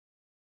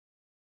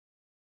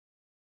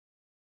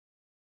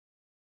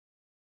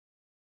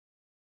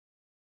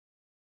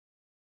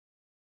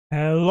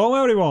Hello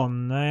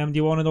everyone, I am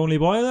the one and only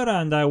Boiler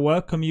and I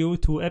welcome you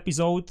to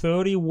episode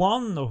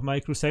 31 of my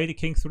Crusader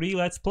Kings III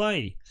Let's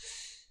Play.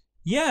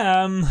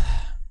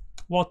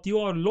 What you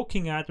are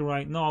looking at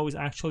right now is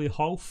actually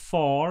how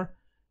far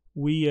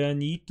we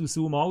need to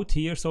zoom out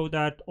here so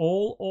that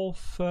all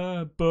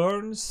of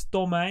Bern's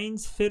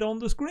domains fit on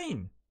the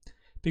screen.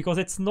 Because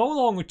it's no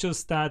longer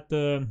just that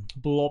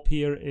blob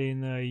here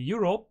in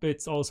Europe,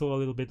 it's also a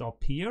little bit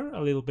up here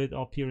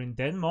in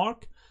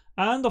Denmark.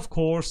 And of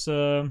course,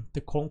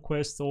 the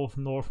conquest of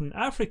Northern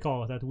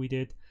Africa that we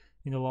did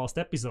in the last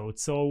episode.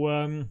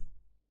 So,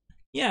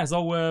 we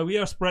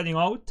are spreading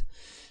out.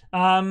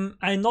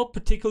 I not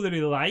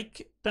particularly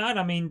like that.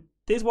 I mean,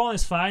 this one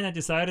is fine. I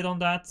decided on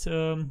that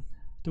to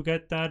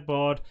get that.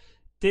 But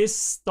this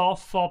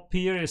stuff up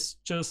here is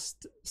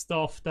just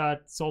stuff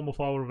that some of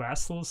our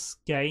vassals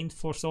gained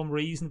for some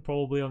reason,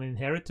 probably on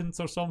inheritance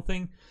or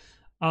something.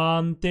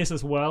 This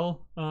as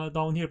well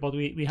down here, but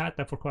we had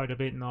that for quite a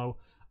bit now.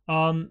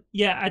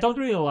 I don't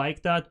really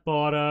like that,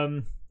 but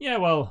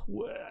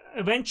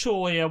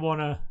eventually I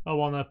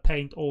wanna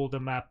paint all the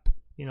map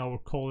in our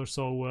color,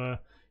 so it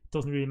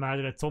doesn't really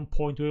matter. At some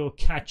point we will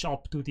catch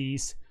up to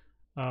these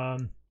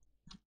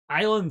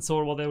islands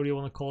or whatever you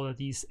want to call it,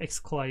 these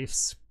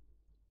exclaves.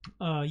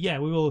 We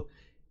will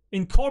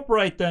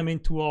incorporate them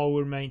into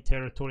our main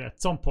territory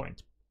at some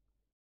point.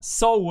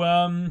 So,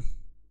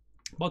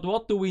 but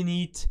what do we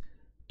need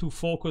to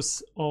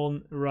focus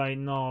on right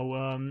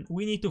now?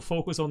 We need to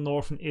focus on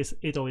northern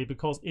Italy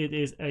because it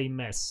is a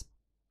mess.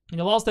 In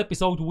the last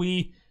episode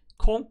we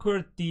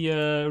conquered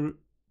the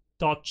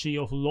Duchy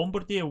of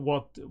Lombardy,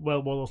 what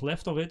was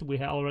left of it.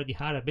 We already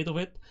had a bit of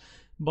it,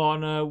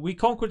 but we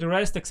conquered the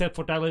rest except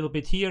for that little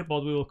bit here,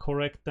 but we will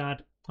correct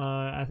that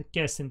I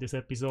guess in this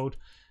episode.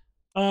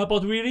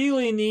 But we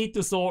really need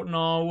to sort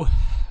now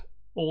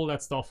all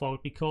that stuff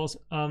out because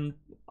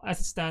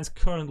as it stands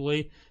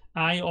currently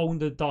I own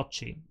the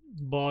duchy,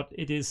 but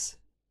it is,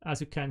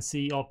 as you can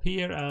see up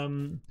here,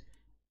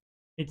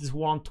 it is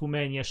one too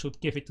many. I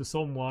should give it to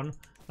someone.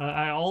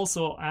 I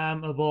also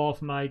am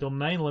above my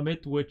domain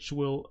limit, which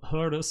will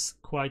hurt us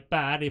quite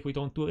bad if we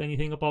don't do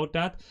anything about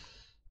that.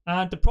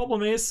 And the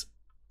problem is,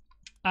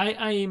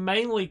 I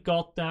mainly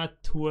got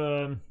that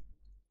to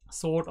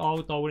sort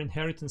out our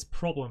inheritance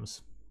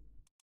problems.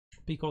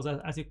 Because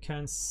as you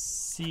can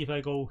see, if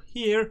I go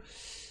here,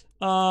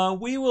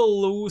 we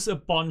will lose a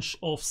bunch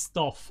of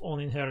stuff on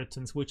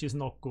inheritance, which is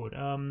not good.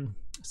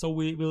 So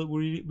we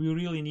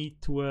really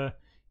need to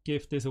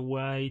give this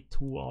away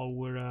to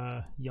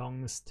our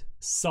youngest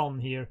son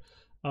here,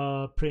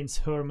 Prince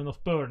Herman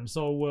of Bern.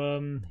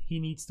 So he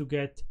needs to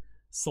get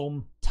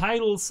some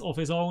titles of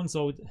his own,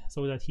 so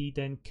that he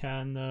then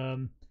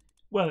can,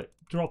 it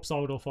drops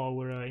out of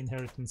our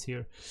inheritance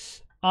here.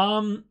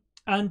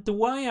 And the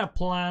way I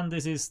plan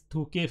this is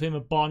to give him a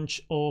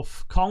bunch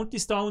of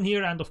counties down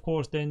here and of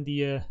course then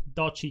the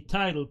duchy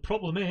title.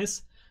 Problem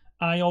is,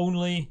 I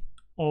only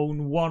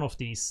own one of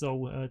these,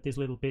 so this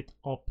little bit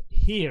up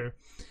here.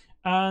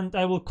 And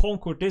I will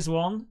conquer this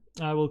one.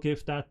 I will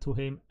give that to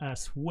him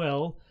as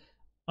well.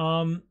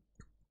 But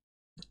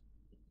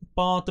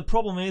the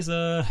problem is,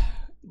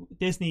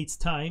 this needs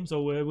time,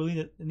 so we'll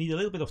need a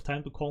little bit of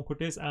time to conquer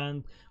this,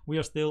 and we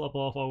are still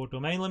above our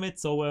domain limit,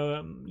 so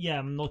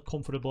I'm not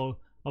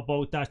comfortable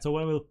about that. So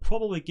I will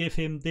probably give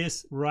him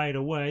this right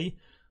away,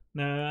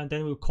 and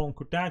then we'll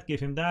conquer that, give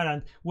him that,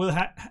 and we'll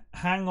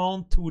hang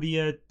on to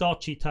the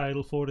duchy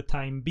title for the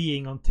time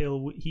being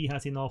until he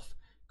has enough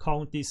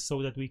counties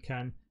so that we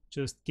can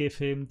just give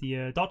him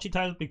the duchy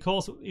title.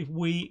 Because if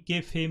we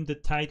give him the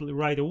title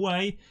right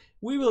away,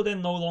 we will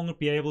then no longer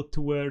be able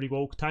to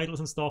revoke titles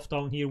and stuff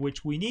down here,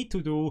 which we need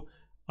to do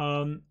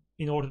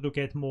in order to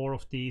get more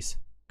of these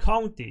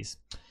counties.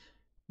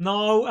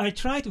 Now I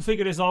try to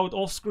figure this out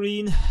off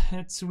screen.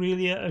 It's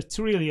really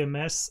a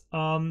mess,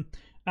 and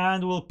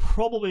we'll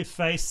probably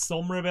face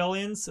some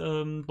rebellions,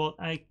 but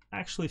I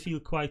actually feel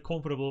quite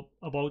comfortable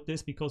about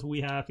this because we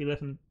have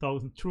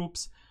 11,000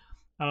 troops,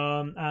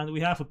 and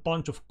we have a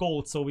bunch of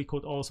gold, so we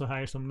could also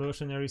hire some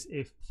mercenaries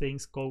if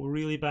things go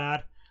really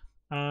bad.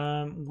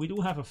 We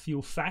do have a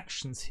few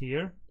factions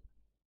here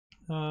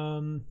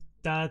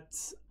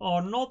that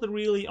are not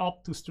really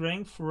up to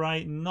strength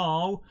right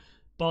now,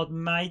 but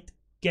might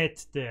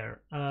get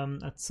there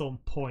at some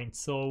point.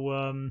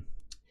 So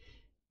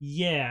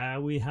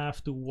we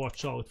have to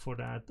watch out for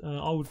that.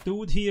 Our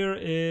dude here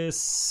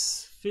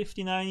is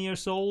 59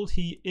 years old.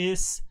 He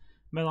is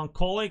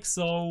melancholic,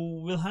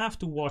 so we'll have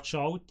to watch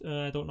out.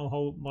 I don't know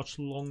how much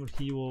longer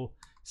he will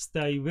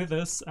stay with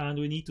us, and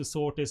we need to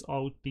sort this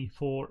out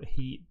before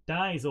he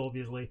dies,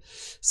 obviously.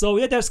 So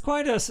yeah, there's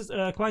quite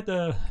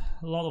a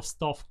lot of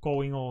stuff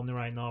going on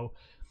right now.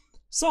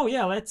 So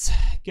yeah, let's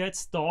get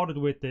started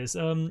with this.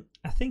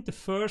 I think the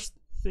first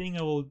thing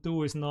I will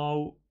do is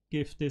now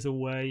give this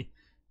away,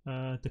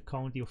 the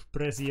county of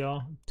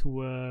Brescia,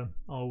 to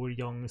our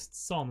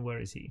youngest son. Where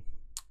is he?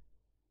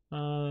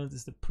 This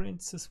is the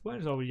princess. Where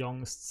is our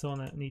youngest son?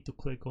 I need to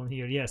click on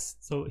here. Yes,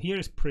 so here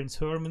is Prince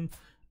Herman.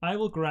 I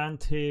will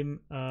grant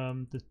him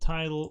the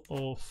title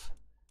of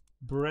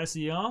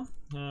Brescia.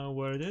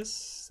 Where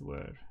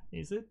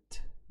is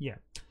it? Yeah.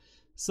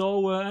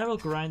 So I will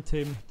grant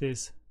him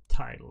this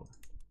title.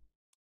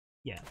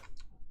 Yeah,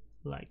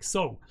 like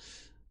so.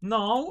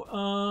 Now,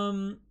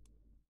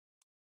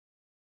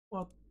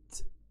 what?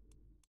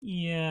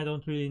 Yeah, I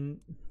don't really.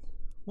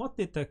 What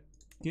did that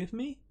give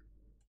me?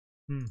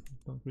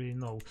 Don't really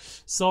know.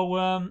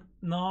 So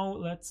now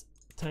let's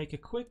take a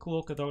quick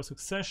look at our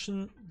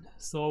succession.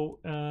 So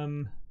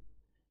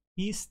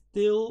he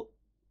still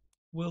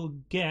will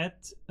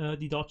get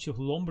the Duchy of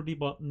Lombardy,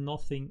 but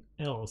nothing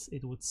else,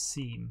 it would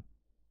seem.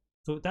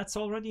 So that's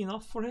already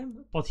enough for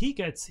him. But he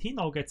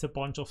now gets a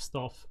bunch of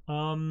stuff.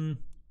 I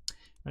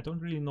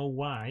don't really know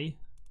why.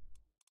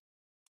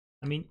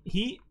 I mean,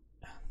 he's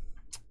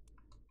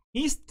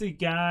the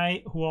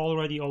guy who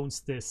already owns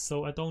this,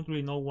 so I don't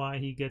really know why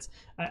he gets...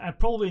 I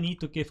probably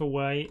need to give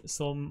away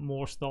some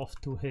more stuff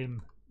to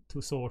him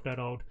to sort that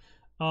out.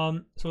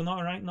 So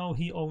now, right now,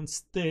 he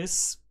owns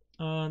this,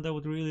 and I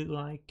would really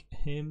like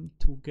him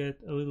to get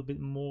a little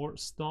bit more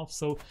stuff.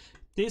 So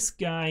this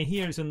guy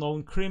here is a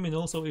known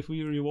criminal, so if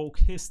we revoke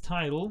his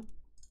title,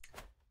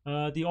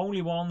 the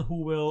only one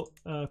who will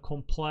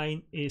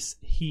complain is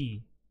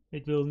he.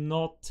 It will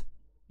not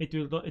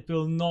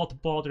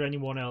bother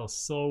anyone else.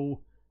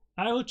 So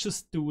I will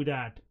just do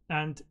that,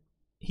 and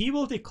he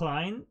will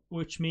decline,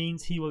 which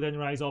means he will then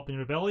rise up in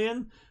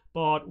rebellion,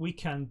 but we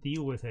can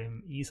deal with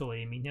him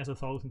easily. I mean, he has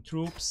 1,000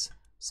 troops,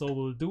 so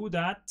we'll do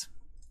that.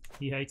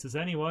 He hates us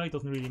anyway, it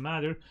doesn't really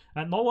matter,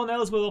 and no one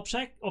else will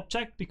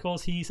object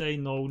because he's a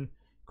known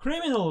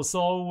criminal.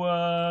 So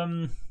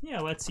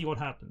yeah, let's see what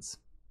happens.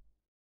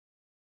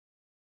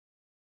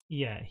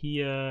 Yeah,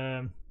 he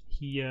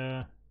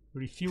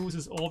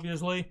refuses,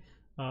 obviously.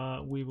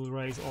 We will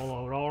raise all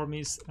our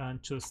armies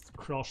and just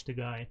crush the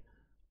guy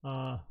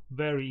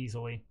very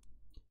easily.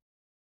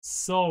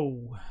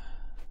 So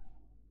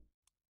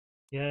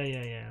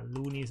yeah,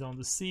 Looney is on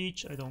the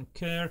siege, I don't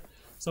care.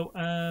 So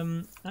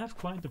I have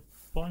quite a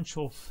bunch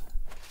of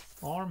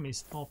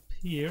armies up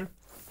here.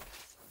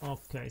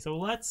 Okay, so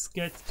let's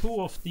get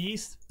 2 of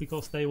these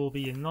because they will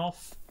be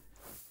enough,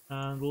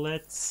 and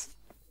let's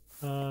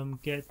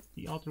get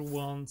the other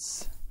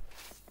ones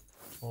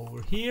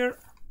over here,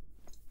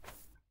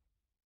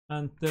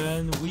 and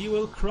then we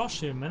will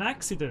crush him. An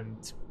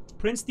accident.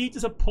 Prince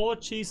Dieter's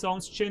apology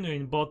sounds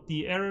genuine, but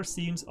the error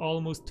seems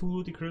almost too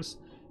ludicrous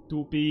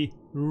to be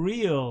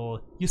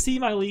real. You see,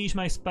 my liege,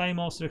 my spy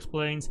master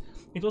explains,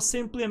 it was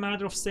simply a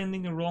matter of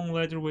sending the wrong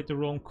letter with the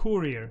wrong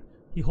courier.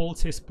 He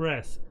holds his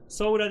breath.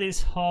 So that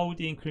is how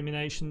the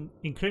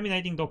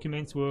incriminating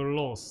documents were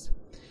lost.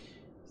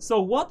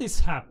 So what is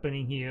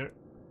happening here?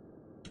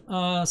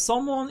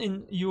 Someone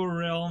in your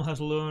realm has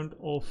learned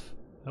of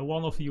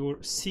one of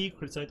your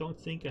secrets. I don't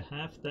think I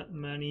have that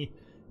many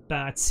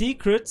bad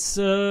secrets,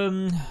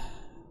 and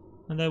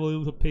I will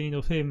lose opinion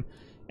of him.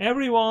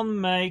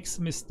 Everyone makes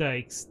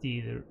mistakes,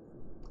 Dieter.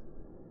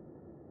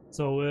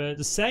 So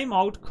the same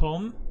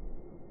outcome,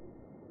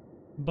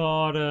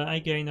 but I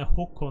gain a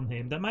hook on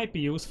him. That might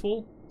be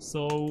useful.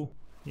 So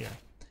yeah,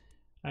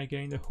 I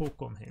gained a hook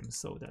on him,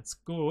 so that's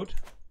good.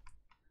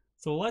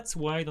 So let's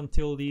wait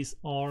until these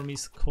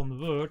armies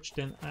converge,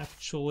 then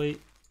actually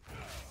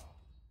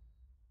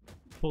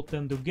put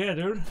them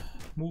together,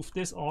 move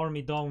this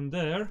army down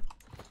there,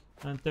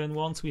 and then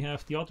once we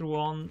have the other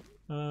one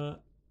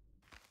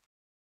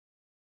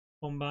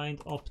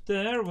combined up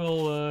there,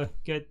 we'll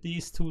get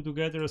these 2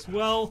 together as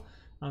well,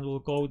 and we'll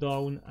go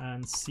down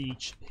and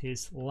siege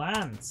his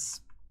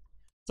lands.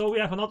 So we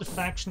have another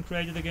faction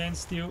created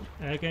against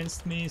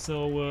me,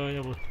 so yeah,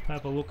 we'll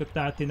have a look at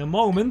that in a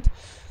moment.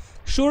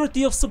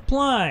 Surety of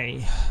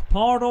supply.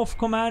 Part of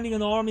commanding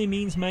an army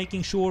means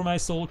making sure my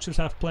soldiers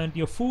have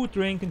plenty of food,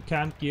 drink and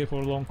camp gear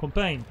for long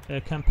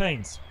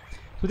campaigns.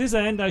 To this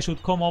end, I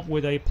should come up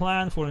with a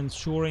plan for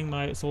ensuring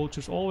my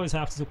soldiers always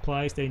have the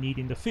supplies they need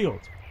in the field.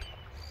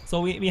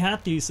 So we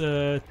had this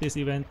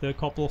event a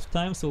couple of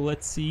times, so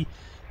let's see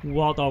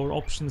what our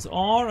options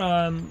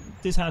are.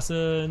 This has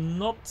a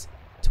not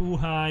too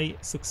high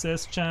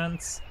success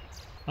chance.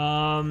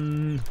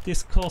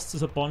 This costs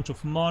us a bunch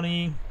of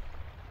money.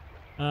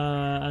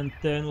 And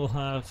then we'll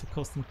have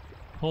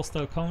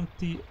hostile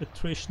county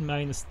attrition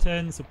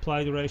 -10,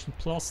 supply duration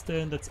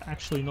 +10. That's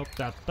actually not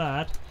that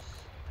bad.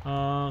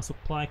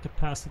 Supply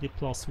capacity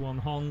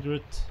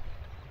 +100.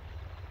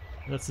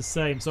 That's the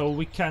same, so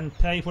we can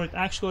pay for it.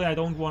 Actually, I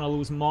don't want to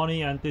lose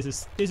money, and this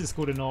is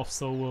good enough,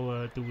 so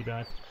we'll do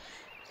that.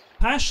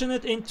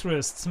 Passionate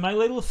interests. My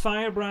little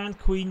firebrand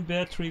Queen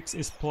Beatrix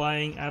is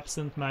playing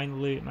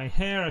absent-mindedly my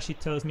hair as she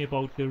tells me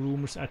about the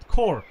rumors at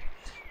court.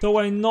 Though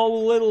I know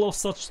little of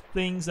such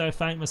things, I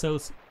find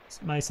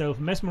myself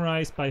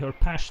mesmerized by her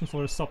passion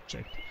for the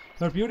subject.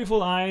 Her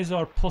beautiful eyes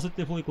are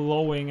positively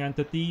glowing, and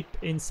the deep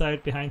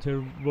insight behind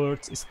her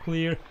words is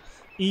clear,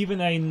 even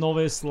to a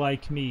novice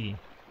like me.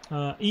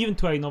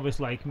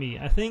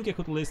 I think I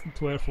could listen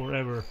to her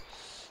forever.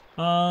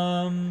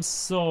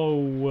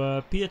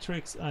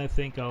 Beatrix, I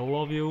think I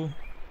love you.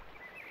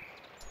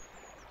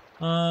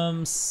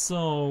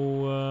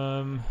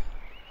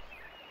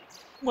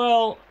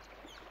 Well,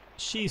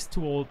 she's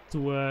too old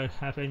to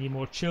have any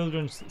more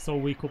children, so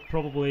we could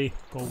probably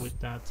go with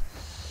that.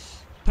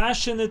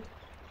 Passionate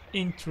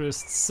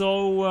interest.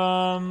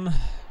 So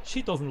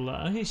she doesn't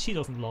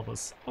love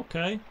us.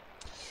 Okay.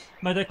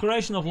 My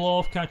declaration of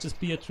love catches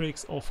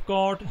Beatrix off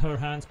guard. Her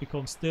hands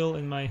become still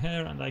in my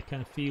hair, and I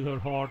can feel her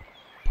heart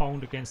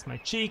pound against my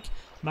cheek.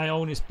 My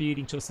own is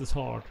beating just as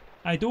hard.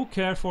 I do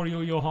care for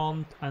you,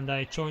 Johann, and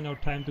I join our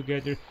time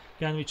together.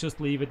 Can we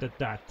just leave it at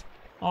that?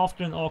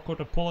 After an awkward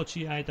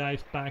apology, I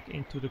dive back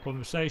into the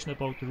conversation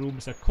about the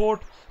rumors at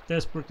court,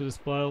 desperate to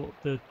dispel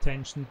the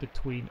tension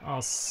between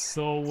us.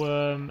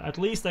 So at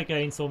least I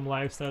gain some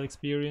lifestyle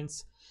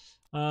experience.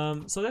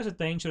 So there's a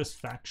dangerous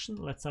faction.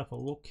 Let's have a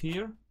look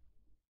here.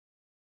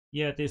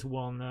 Yeah, this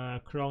one,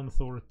 Crown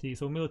Authority.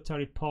 So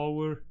military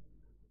power.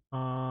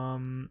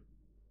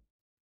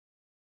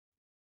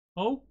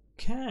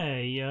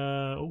 Okay.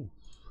 Oh.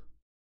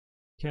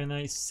 Can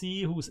I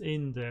see who's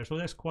in there? So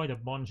there's quite a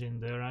bunch in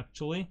there,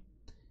 actually.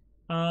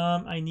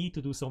 I need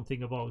to do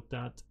something about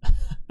that.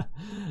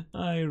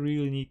 I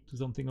really need to do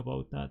something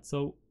about that.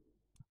 So,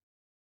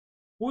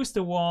 who is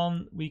the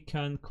one we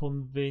can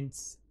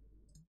convince?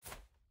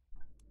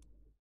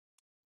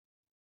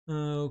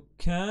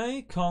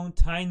 Okay, Count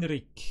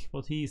Heinrich,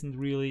 but he isn't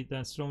really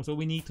that strong. So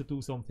we need to do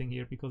something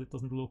here because it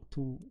doesn't look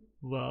too...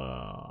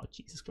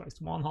 Jesus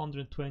Christ,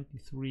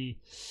 123.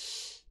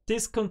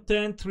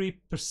 Discontent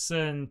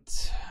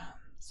 3%.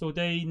 So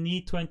they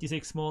need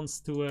 26 months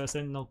to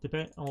send an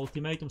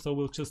ultimatum, so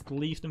we'll just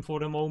leave them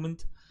for a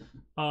moment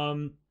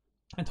and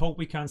hope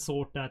we can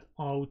sort that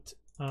out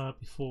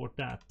before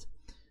that.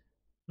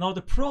 Now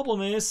the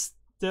problem is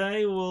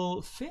they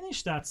will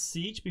finish that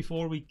siege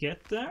before we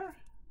get there.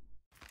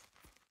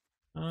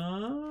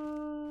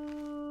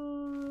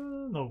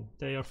 No,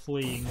 they are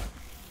fleeing.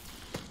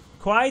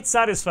 Quite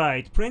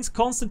satisfied. Prince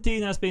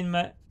Constantine has been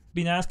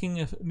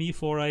asking me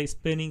for a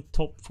spinning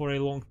top for a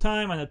long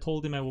time, and I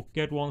told him I would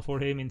get one for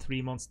him in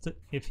 3 months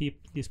if he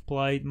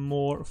displayed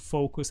more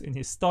focus in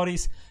his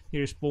studies. He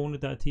responded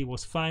that he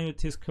was fine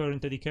with his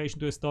current dedication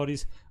to his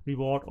studies,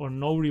 reward or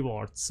no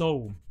reward.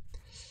 So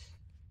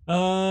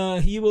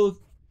he will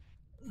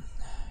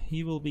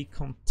be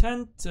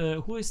content.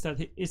 Who is that?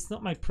 It's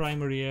not my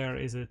primary heir,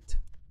 is it?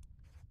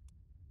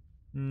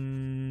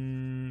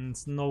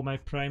 No, my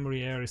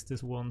primary heir is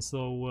this one.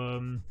 So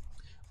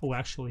oh,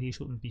 actually, he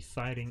shouldn't be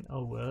fighting.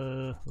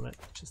 Oh, let's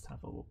just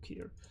have a look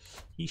here.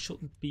 He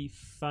shouldn't be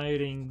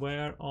fighting.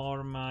 Where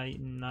are my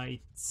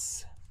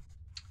knights?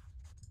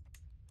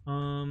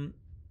 Werner?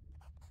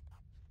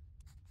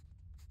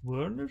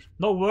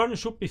 No, Werner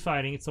should be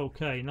fighting. It's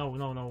okay. No,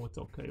 it's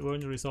okay.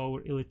 Werner is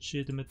our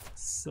illegitimate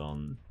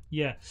son.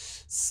 Yeah.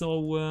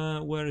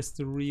 So where is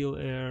the real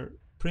heir?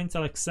 Prince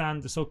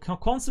Alexander. So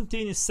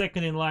Constantine is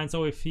second in line.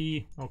 So if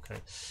he... Okay.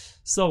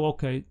 So,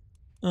 okay.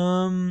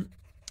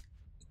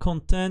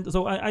 Content.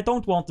 So I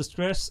don't want the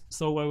stress,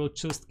 so I will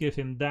just give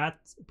him that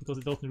because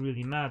it doesn't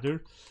really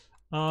matter.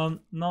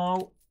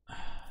 Now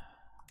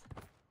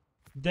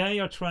they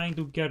are trying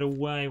to get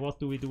away. What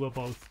do we do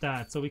about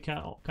that? So we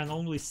can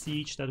only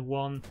siege that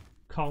one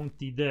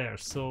county there.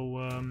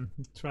 So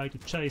try to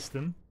chase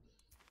them.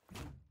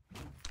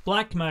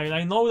 Blackmail.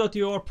 I know that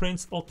you are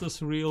Prince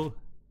Otto's real...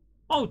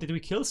 Oh, did we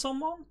kill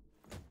someone?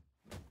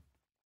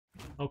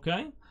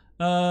 Okay.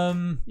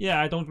 Yeah,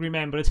 I don't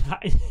remember it.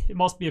 It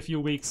must be a few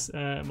weeks.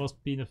 Must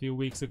have been a few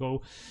weeks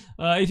ago.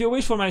 If you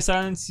wish for my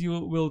silence, you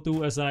will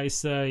do as I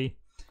say.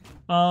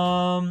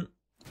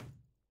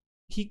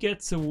 He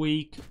gets a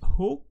weak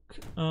hook.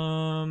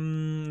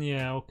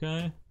 Yeah,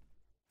 okay.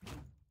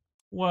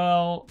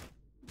 Well,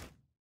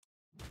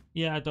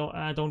 yeah,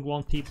 I don't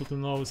want people to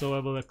know, so I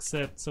will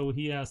accept. So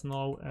he has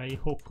now a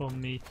hook on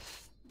me.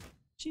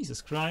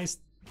 Jesus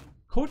Christ!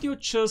 Could you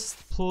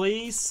just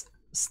please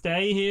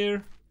stay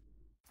here?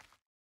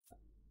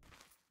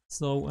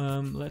 So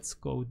let's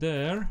go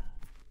there.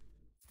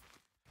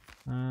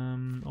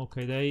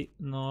 Okay, they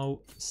now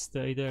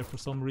stay there for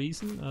some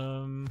reason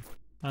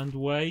and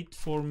wait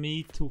for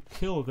me to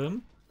kill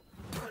them.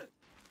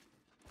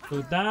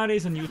 So that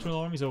is a neutral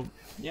army. So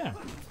yeah,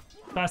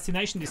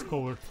 fascination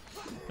discovered.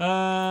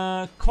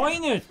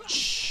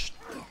 Coinage.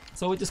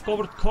 So we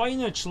discovered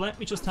coinage. Let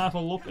me just have a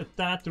look at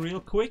that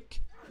real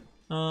quick.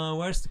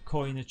 Where's the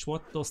coinage?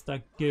 What does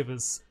that give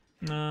us?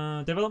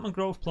 Development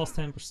growth plus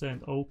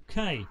 10%.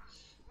 Okay.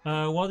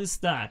 What is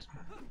that?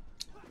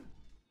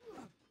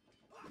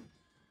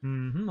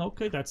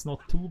 Okay, that's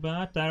not too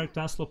bad. Direct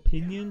vassal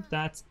opinion,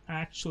 that's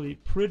actually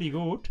pretty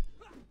good.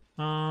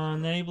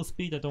 Naval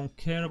speed, I don't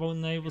care about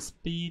naval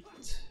speed.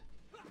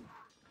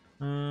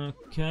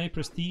 Okay,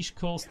 prestige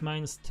cost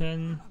minus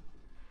 10.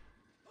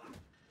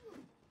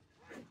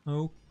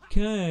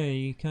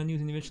 Okay, can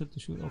use individual to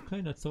shoot.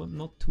 Okay, that's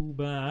not too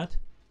bad.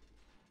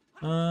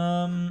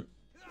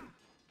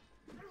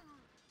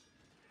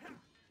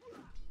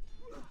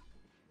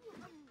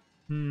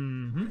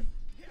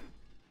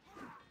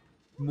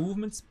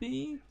 Movement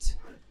speed.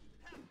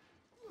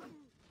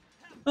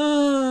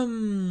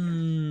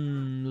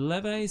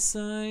 Levy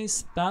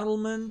size,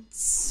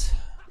 battlements.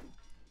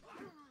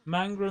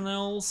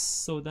 Mangonels,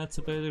 so that's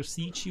a better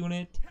siege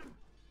unit.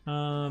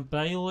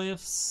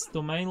 Bailiffs,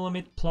 domain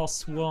limit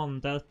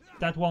 +1.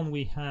 That one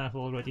we have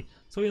already.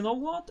 So you know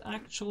what?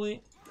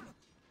 Actually,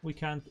 we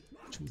can't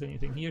choose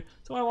anything here.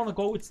 So I want to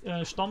go with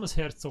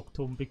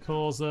Stammesherzogtum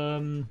because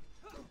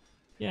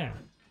yeah,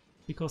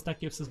 because that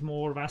gives us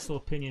more vassal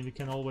opinion. We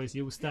can always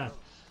use that.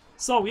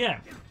 So yeah,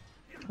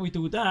 we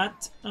do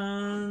that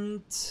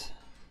and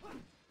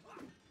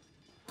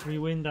we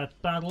win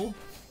that battle.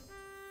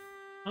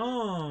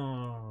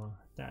 Oh,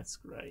 that's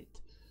great.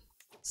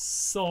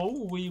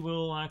 So we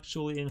will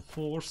actually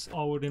enforce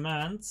our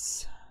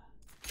demands.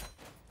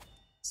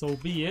 So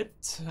be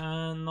it.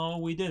 And now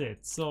we did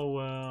it. So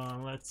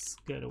let's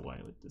get away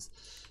with this.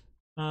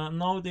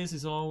 Now this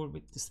is over.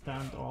 We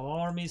disband all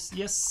armies.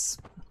 Yes,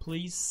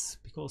 please,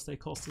 because they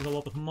cost us a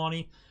lot of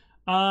money.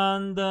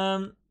 And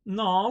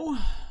now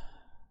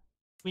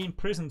we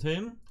imprisoned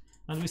him,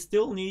 and we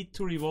still need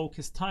to revoke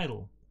his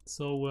title.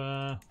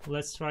 So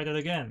let's try that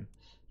again.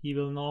 He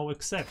will now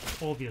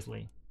accept,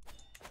 obviously.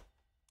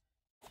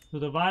 To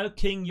the vile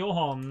King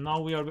Johann.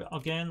 Now we are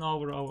again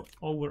over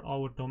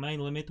our domain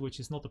limit, which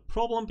is not a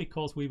problem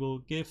because we will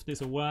give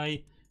this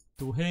away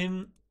to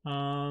him.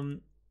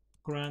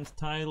 Grant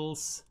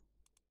titles.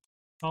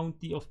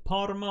 County of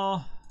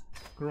Parma.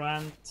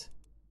 Grant.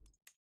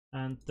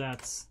 And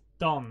that's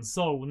done.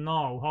 So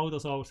now, how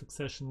does our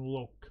succession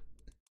look?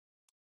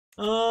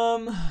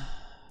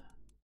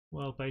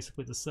 Well,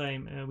 basically the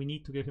same. We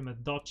need to give him a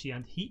duchy,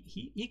 and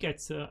he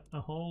gets a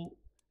whole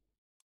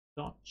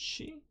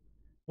duchy.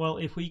 Well,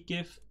 if we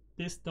give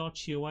this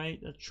duchy away,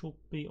 that should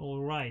be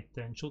all right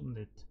then, shouldn't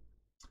it?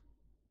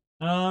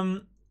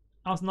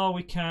 As now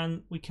we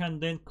can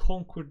then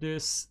conquer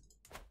this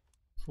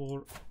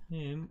for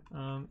him.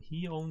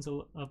 He owns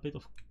a bit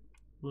of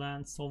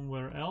land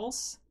somewhere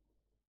else.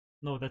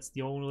 No, that's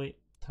the only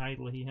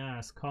title he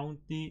has.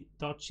 County,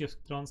 Duchy of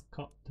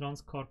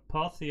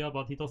Transcarpathia,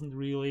 but he doesn't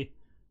really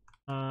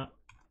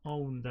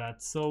own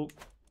that. So,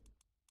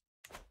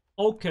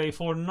 okay,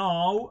 for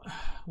now,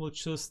 we'll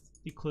just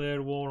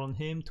declare war on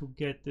him to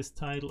get this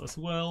title as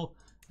well,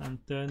 and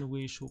then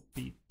we should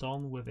be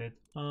done with it.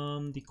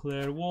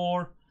 Declare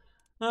war.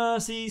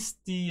 Seize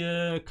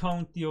the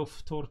county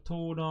of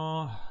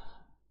Tortona.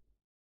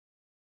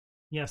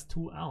 He has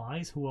 2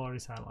 allies. Who are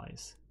his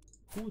allies?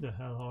 Who the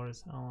hell are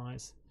his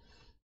allies?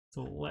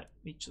 So let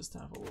me just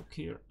have a look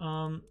here.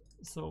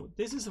 So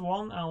this is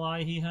one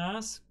ally he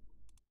has,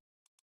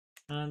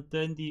 and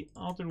then the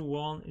other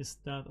one is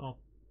that up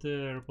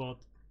there,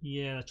 but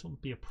yeah, that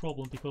shouldn't be a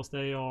problem because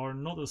they are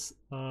not as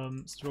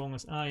strong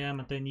as I am,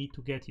 and they need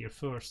to get here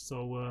first.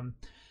 So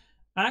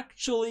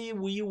actually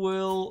we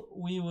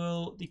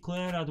will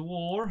declare that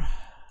war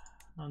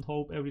and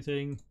hope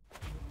everything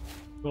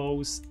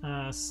goes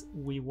as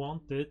we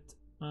want it,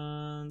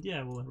 and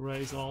yeah, we'll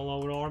raise all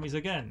our armies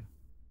again.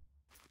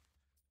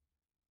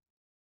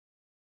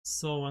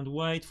 So, and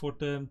wait for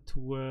them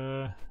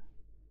to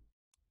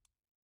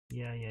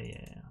yeah,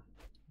 I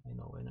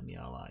know, enemy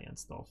ally and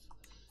stuff.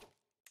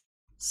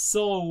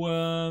 So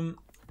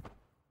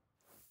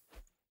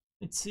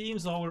it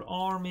seems our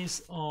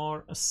armies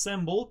are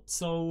assembled,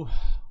 so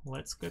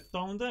let's get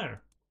down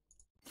there.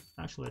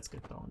 Actually, let's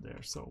get down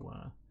there.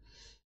 So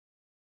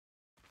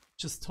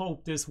just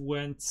hope this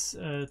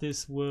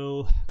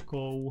will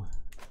go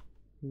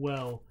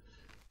well.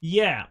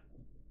 Yeah.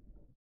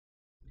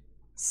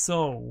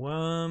 So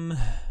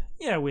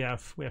yeah, we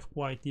have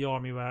quite the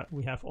army.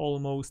 We have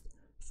almost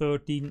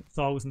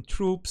 13,000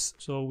 troops,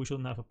 so we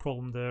shouldn't have a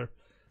problem there.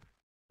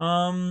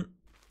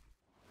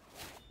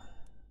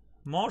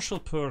 Martial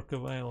perk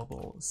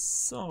available.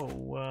 So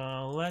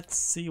let's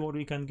see what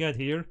we can get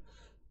here.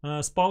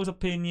 Spouse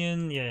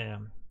opinion, yeah.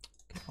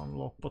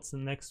 Unlock. What's the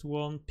next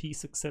one?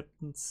 Peace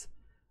acceptance,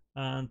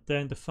 and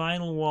then the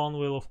final one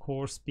will of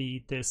course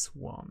be this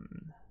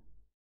one.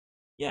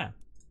 Yeah.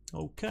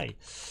 Okay.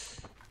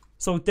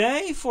 So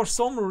they, for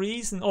some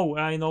reason, oh,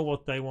 I know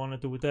what they want to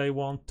do. They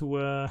want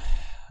to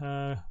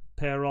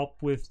pair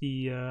up with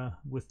the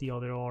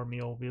other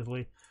army,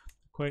 obviously.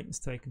 Acquaintance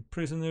taken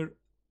prisoner.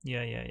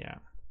 Yeah.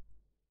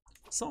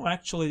 So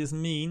actually, this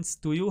means,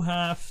 do you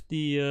have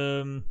the?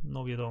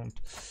 No, you don't.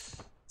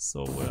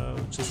 So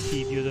just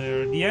keep you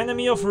there. The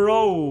enemy of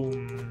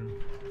Rome.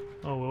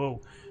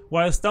 Oh.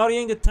 While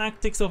studying the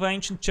tactics of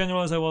ancient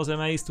generals, I was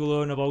amazed to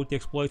learn about the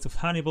exploits of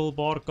Hannibal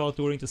Barca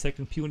during the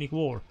Second Punic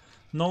War.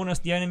 Known as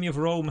the enemy of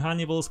Rome,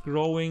 Hannibal's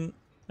crowning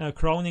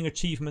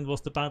achievement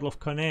was the Battle of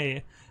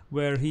Cannae,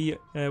 where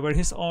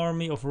his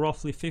army of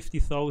roughly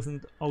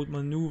 50,000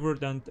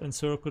 outmaneuvered and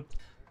encircled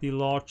the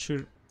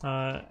larger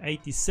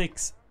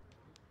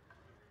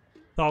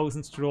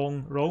 86,000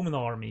 strong Roman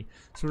army.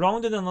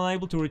 Surrounded and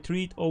unable to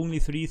retreat, only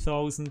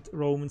 3,000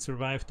 Romans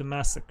survived the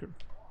massacre.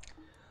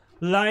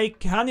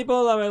 Like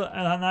Hannibal, I will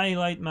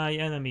annihilate my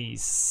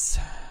enemies.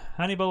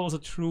 Hannibal was a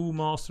true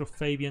master of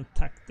Fabian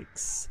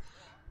tactics,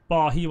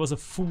 but he was a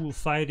fool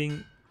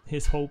fighting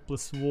his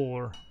hopeless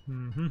war.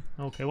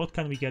 Okay, what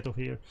can we get out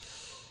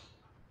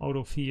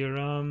of here?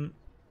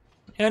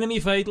 Enemy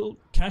fatal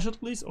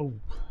casualties. Oh,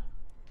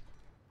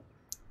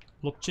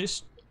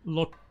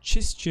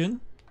 logistician.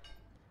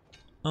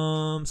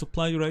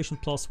 Supply duration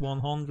plus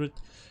 100.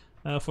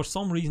 For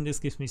some reason this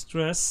gives me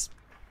stress.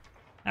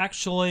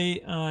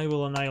 Actually, I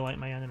will annihilate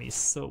my enemies,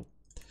 so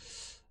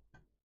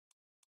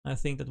I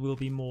think that will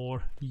be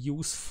more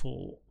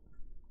useful.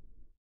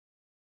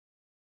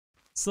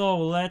 So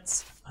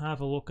let's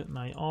have a look at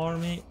my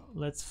army.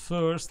 Let's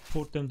first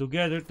put them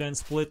together, then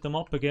split them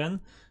up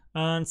again,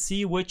 and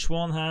see which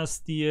one has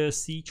the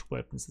siege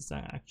weapons.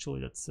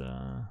 That's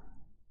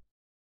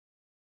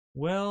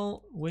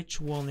well,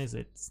 which one is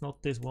it? It's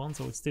not this one,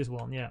 so it's this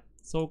one, yeah.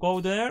 So go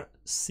there,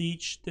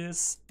 siege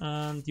this,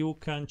 and you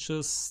can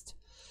just,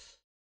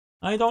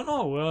 I don't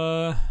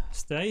know,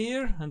 stay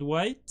here and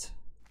wait.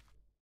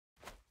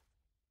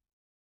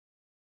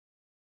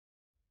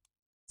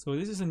 So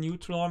this is a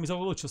neutral army, so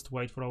we'll just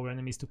wait for our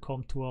enemies to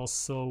come to us.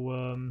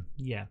 So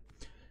yeah,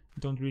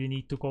 we don't really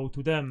need to go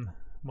to them.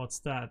 What's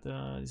that?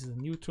 This is a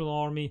neutral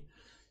army.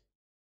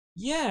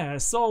 Yeah,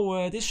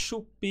 so this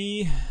should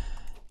be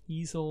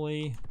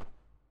easily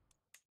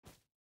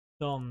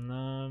done.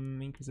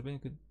 Increase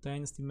the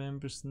dynasty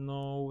members.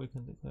 No, we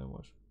can declare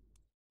what?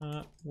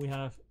 We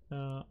have.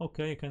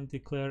 Okay, I can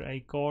declare a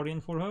guardian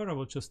for her. I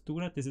will just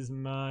do that. This is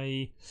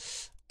my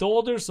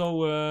daughter,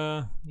 so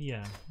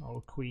yeah,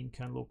 our queen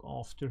can look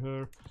after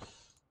her.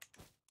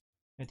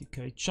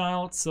 Educate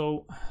child,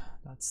 so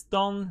that's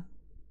done.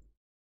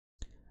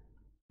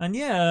 And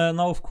yeah,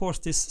 now of course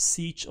this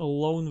siege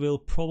alone will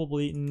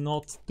probably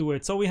not do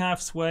it. So we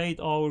have swayed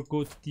our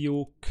good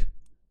duke,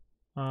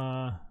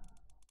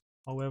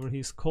 however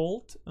he's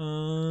called,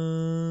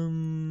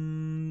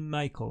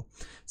 Michael.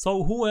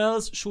 So who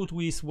else should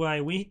we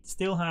sway? We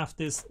still have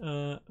this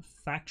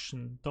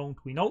faction, don't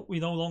we? No, we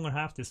no longer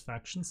have this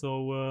faction,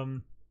 so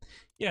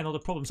yeah, not a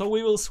problem. So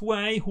we will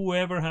sway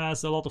whoever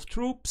has a lot of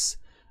troops,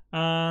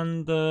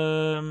 and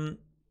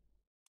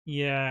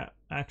yeah,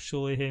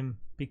 actually him,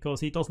 because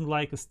he doesn't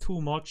like us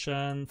too much,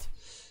 and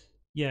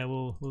yeah,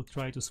 we'll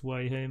try to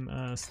sway him.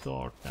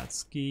 Start that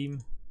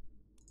scheme,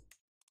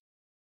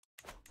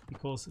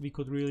 because we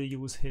could really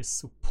use his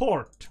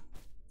support.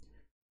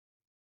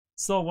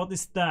 So what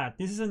is that?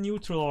 This is a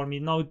neutral army.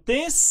 Now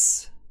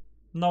this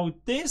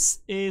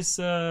is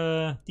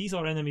these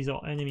are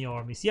enemy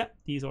armies. Yeah,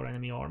 these are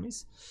enemy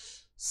armies.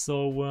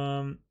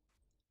 So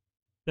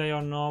they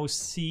are now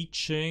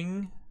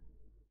sieging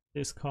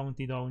this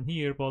county down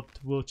here, but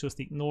we'll just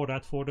ignore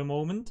that for the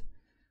moment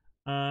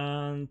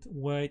and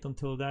wait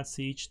until that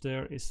siege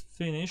there is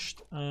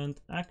finished. And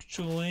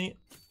actually,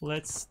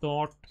 let's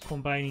start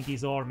combining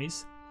these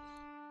armies.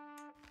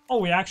 Oh,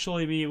 we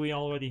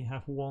already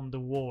have won the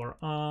war.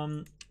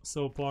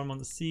 So Parma on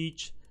the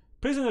siege.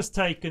 Prisoners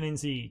taken in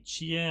siege.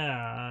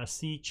 Yeah,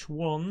 siege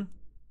 1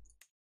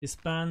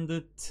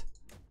 disbanded.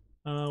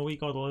 We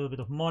got a little bit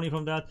of money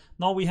from that.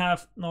 Now we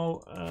have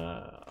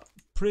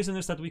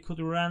prisoners that we could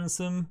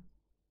ransom.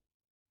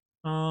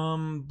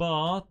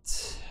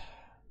 But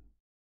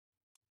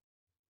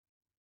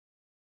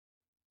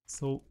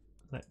so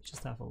let's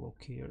just have a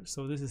look here.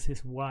 So this is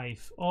his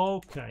wife.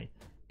 Okay.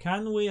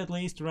 Can we at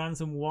least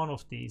ransom one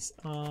of these?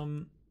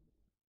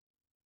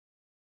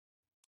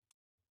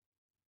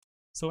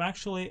 So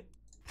actually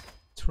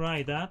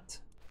try that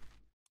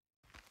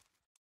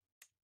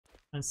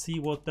and see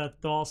what that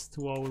does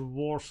to our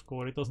war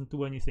score. It doesn't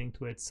do anything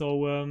to it.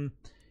 So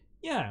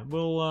yeah,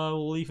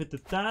 we'll leave it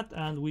at that,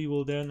 and we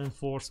will then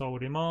enforce our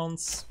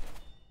demands.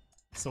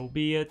 So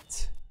be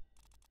it.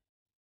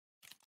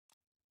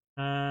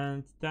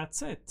 And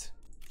that's it.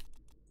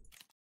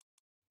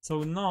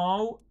 So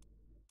now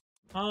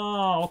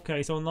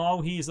okay, so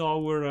now he's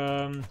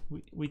our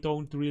we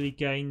don't really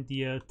gain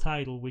the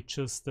title, we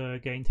just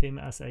gained him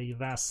as a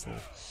vassal.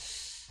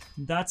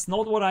 That's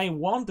not what I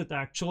wanted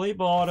actually,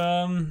 but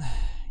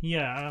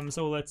yeah,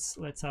 so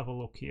let's have a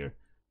look here.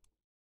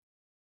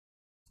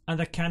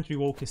 And I can't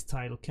revoke his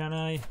title, can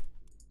I?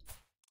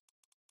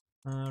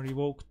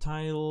 Revoke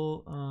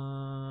title.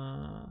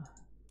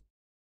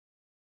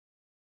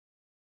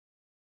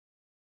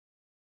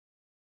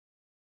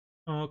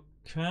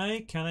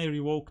 Okay, can I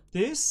revoke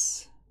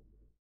this?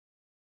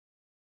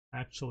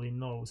 Actually,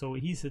 no. So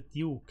he's a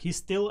duke. He's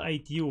still a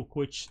duke,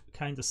 which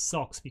kind of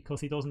sucks because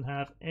he doesn't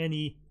have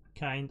any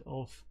kind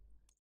of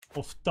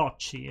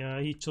duchy.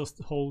 He just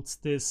holds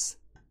this.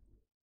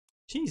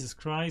 Jesus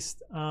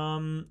Christ.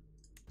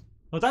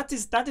 Well, that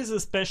is a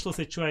special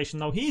situation.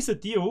 Now he's a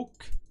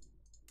duke,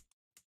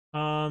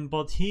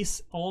 but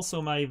he's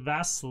also my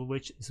vassal,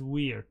 which is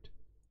weird.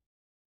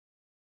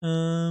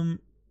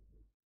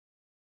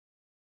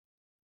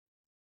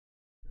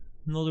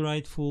 Not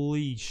rightful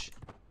liege.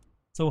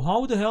 So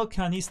how the hell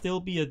can he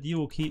still be a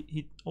duke?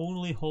 He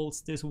only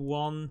holds this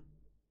one.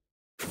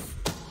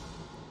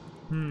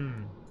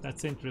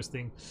 That's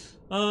interesting.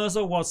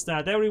 So what's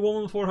that? Every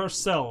woman for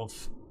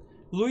herself.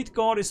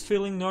 Luitgard is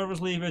filling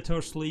nervously with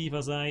her sleeve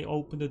as I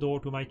open the door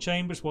to my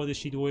chambers. What is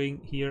she doing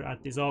here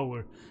at this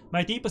hour?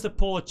 My deepest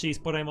apologies,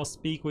 but I must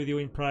speak with you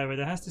in private.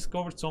 I have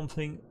discovered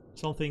something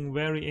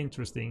very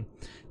interesting.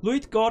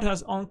 Luitgard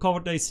has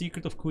uncovered a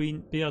secret of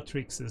Queen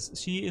Beatrix's.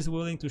 She is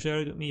willing to share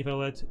it with me if I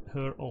let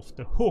her off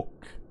the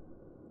hook.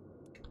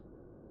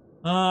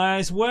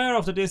 I swear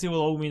after this you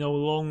will owe me no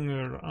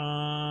longer.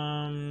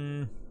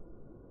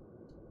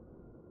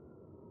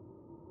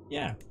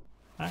 Yeah,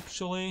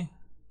 actually.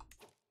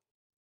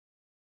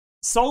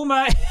 So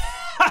my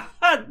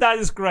that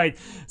is great.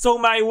 So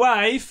my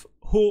wife,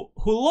 who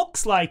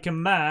looks like a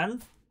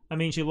man, I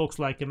mean she looks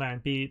like a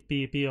man.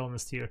 Be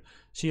honest here.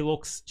 She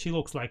looks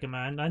like a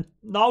man, and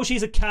now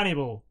she's a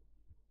cannibal.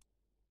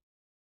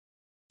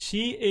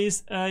 She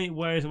is a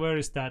where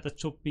is that? That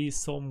should be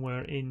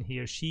somewhere in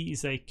here. She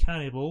is a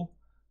cannibal.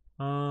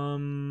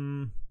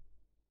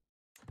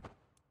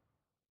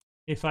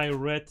 If I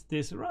read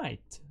this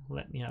right,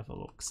 let me have a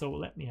look. So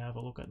let me have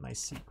a look at my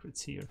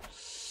secrets here.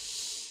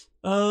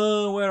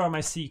 Where are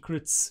my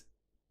secrets?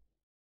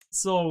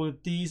 So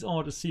these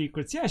are the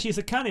secrets. Yeah, she's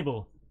a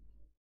cannibal.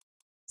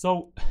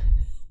 So,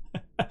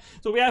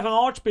 so we have an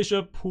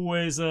archbishop who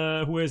is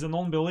a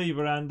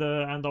non-believer,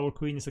 and our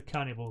queen is a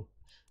cannibal.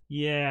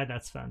 Yeah,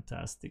 that's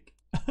fantastic.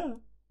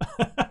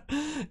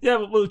 Yeah,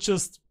 but we'll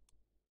just.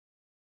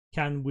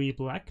 Can we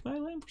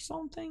blackmail him for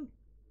something?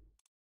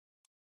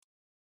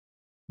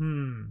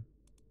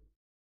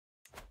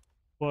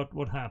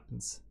 What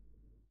happens?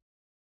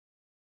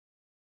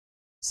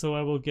 So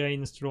I will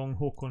gain a strong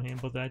hook on him,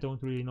 but I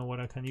don't really know what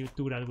I can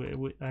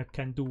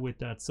do with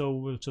that. So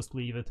we'll just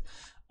leave it.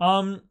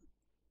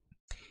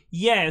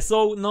 Yeah.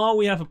 So now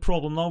we have a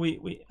problem. Now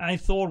I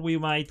thought we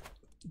might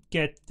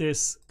get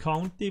this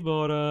county,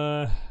 but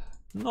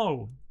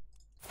no.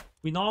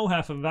 We now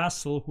have a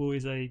vassal who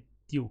is a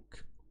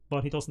duke,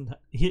 but he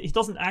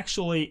doesn't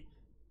actually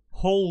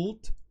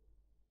hold.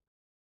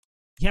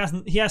 He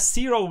has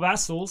 0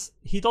 vassals.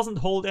 He doesn't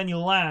hold any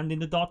land in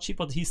the duchy,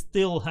 but he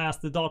still has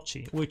the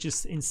duchy, which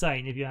is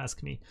insane if you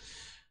ask me.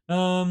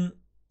 And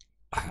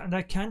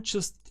I can't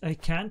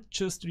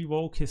just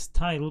revoke his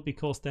title,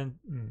 because then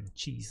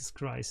Jesus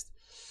Christ.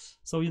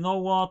 So you know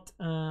what?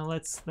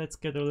 Let's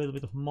get a little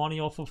bit of money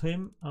off of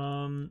him.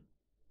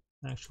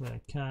 Actually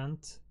I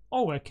can't.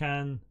 Oh, I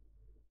can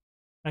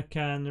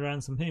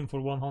ransom him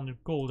for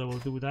 100 gold. I will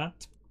do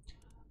that.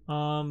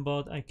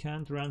 But I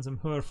can't ransom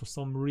her for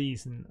some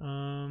reason.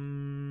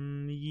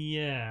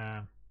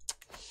 Yeah.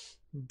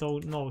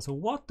 Don't know. So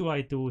what do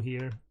I do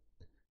here?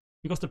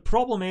 Because the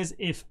problem is,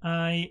 if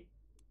I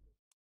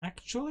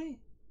actually,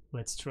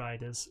 let's try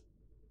this.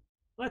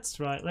 Let's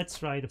try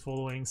the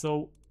following.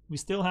 So we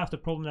still have the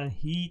problem that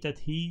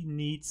he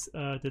needs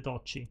the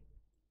duchy.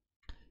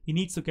 He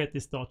needs to get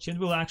this duchy, and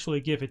we'll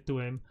actually give it to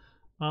him.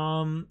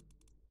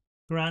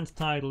 Grand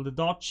title, the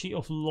Duchy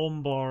of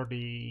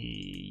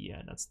Lombardy.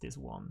 Yeah, that's this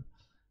one.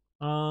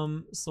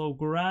 So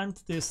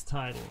grant this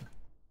title.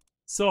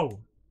 So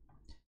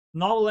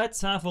now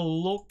let's have a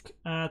look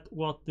at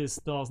what this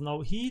does.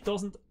 Now he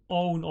doesn't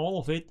own all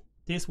of it.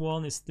 This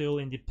one is still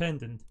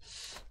independent.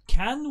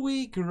 Can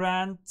we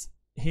grant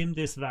him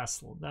this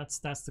vassal? That's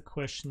the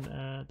question.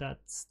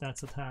 That's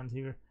at hand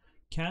here.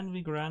 Can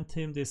we grant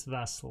him this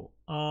vassal?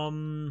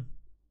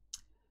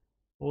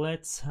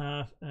 Let's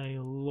have a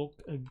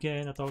look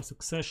again at our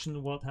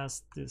succession. What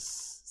has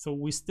this? So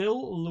we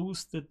still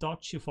lose the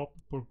Duchy of Upper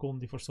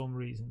Burgundy for some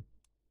reason.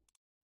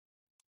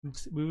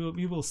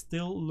 We will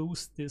still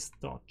lose this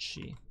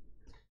duchy,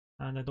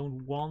 and I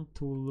don't want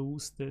to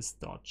lose this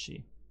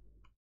duchy.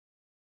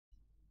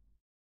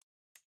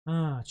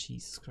 Ah,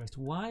 Jesus Christ!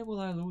 Why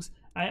will I lose?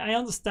 I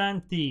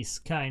understand these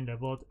kinda,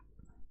 but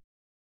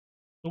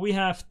we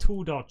have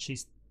 2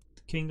 duchies: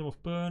 the Kingdom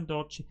of Bern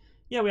duchy.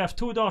 Yeah, we have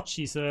 2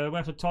 duchies. We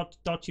have the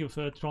Duchy of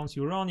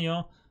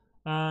Transurania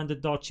and the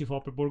Duchy of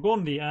Upper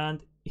Burgundy.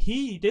 And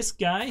this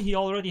guy, he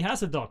already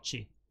has a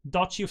duchy.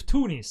 Duchy of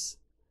Tunis.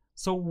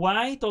 So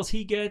why does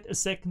he get a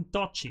second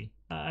duchy?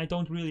 I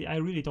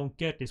really don't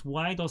get this.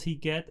 Why does he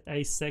get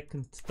a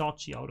second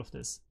duchy out of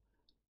this?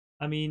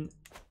 I mean,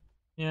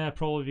 yeah,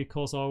 probably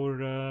because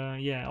our,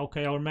 yeah,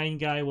 okay, our main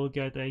guy will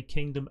get a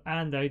kingdom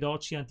and a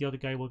duchy, and the other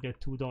guy will get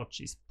 2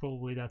 duchies.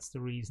 Probably that's the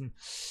reason.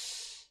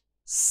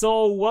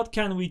 So what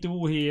can we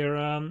do here?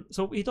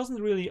 So he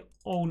doesn't really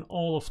own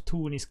all of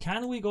Tunis.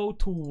 Can we go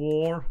to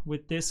war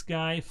with this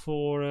guy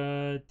for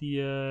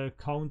the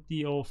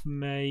county of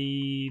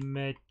Mecerda,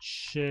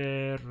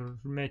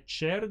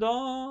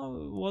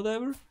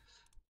 whatever?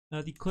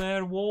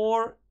 Declare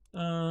war.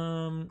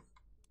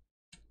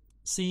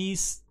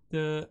 Seize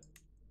that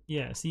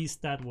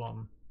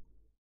one.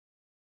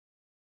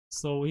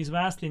 So he's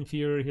vastly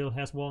inferior. He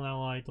has 1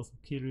 ally.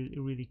 Doesn't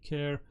really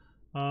care.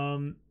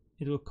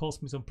 It will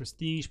cost me some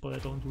prestige, but I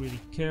don't really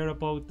care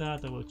about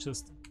that. I will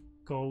just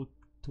go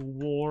to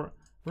war,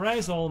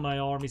 raise all my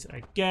armies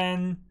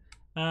again,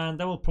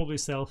 and I will probably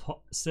sail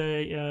half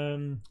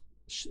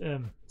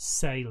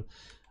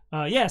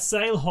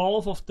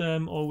of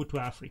them over to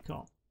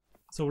Africa.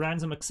 So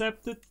ransom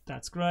accepted,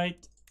 that's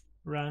great.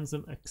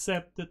 Ransom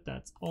accepted,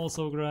 that's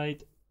also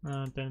great.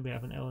 And then we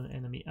have an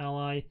enemy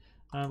ally.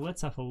 And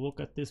let's have a look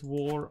at this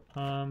war.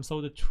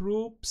 So the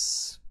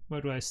troops,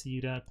 where do I see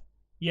that?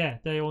 Yeah,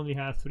 they only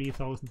have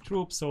 3,000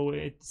 troops, so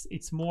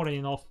it's more than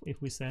enough if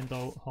we send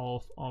out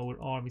half our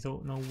army.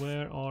 So now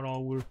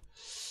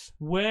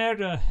where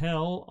the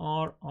hell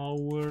are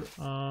our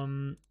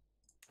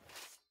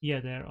Yeah,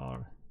 there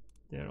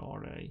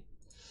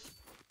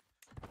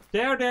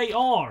they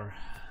are,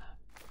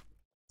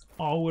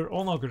 our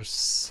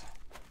onagers.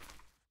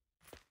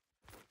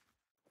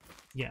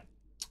 Yeah,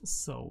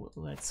 so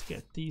let's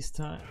get these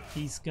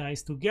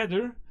guys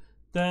together.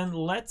 Then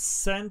let's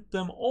send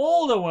them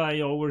all the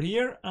way over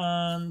here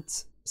and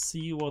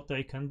see what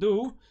they can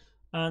do.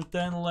 And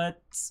then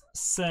let's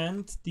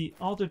send the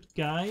other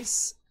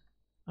guys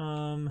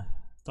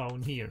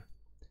down here,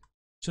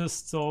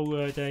 just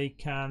so they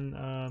can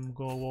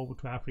go over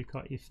to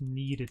Africa if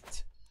needed.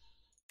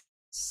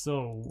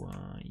 So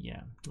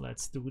yeah,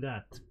 let's do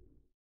that.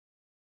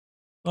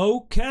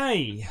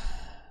 Okay.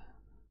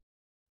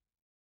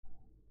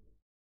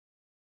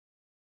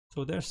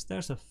 So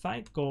there's a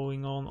fight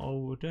going on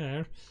over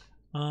there.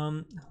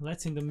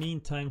 Let's in the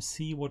meantime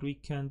see what we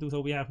can do. So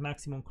we have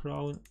maximum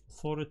crown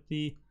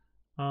authority,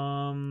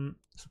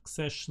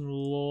 succession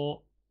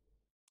law.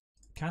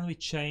 Can we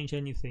change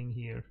anything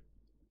here?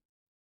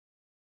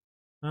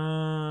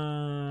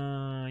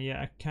 Yeah,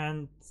 I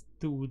can't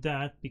do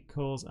that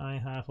because I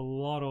have a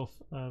lot of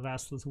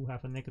vassals who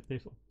have a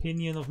negative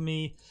opinion of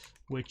me,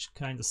 which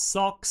kind of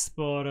sucks,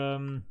 but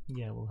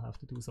yeah, we'll have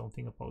to do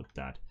something about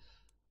that.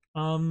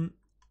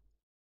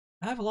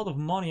 I have a lot of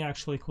money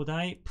actually. Could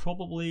I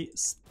probably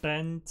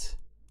spend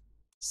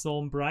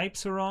some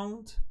bribes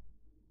around?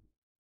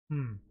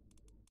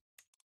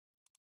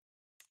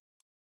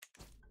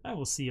 I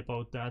will see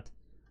about that.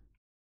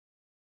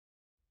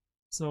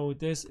 So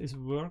this is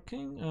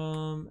working.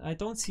 I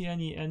don't see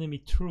any enemy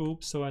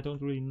troops, so I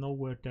don't really know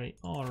where they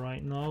are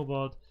right now,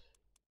 but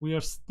we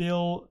are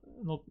still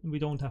not, we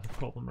don't have a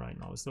problem right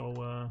now.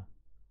 So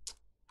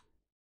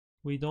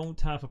we don't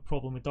have a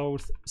problem with our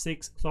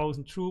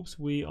 6,000 troops.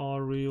 We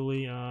are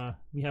really,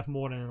 we have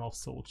more than enough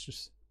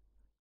soldiers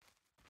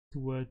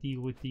to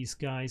deal with these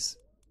guys.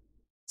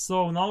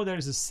 So now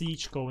there's a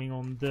siege going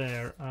on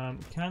there.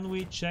 Can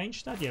we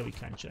change that? Yeah, we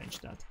can change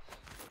that.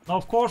 Now,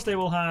 of course, they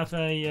will have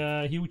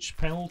a huge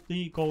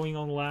penalty going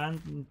on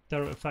land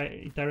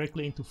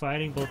directly into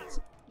fighting, but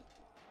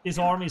this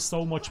army is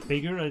so much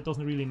bigger, it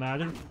doesn't really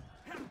matter.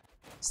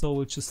 So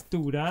we'll just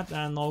do that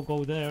and I'll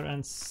go there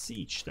and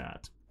siege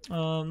that.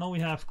 Now we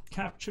have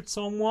captured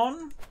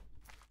someone.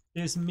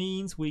 This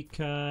means we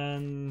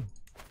can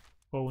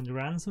go on the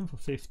ransom for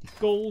 50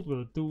 gold.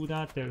 We'll do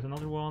that. There's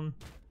another one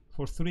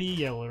for 3.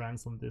 Yeah, we'll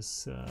ransom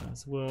this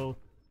as well.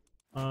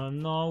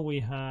 Now we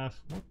have,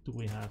 what do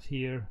we have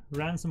here?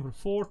 Ransom for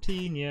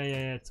 14. Yeah,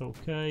 it's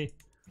okay.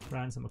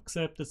 Ransom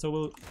accepted. So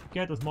we'll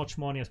get as much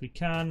money as we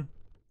can.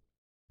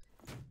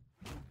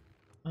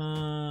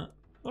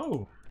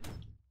 Oh.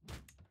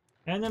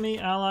 Enemy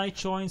ally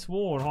joins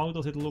war. How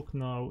does it look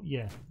now?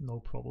 Yeah,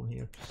 no problem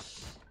here.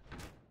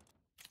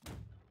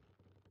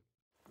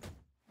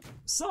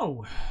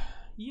 So,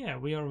 yeah,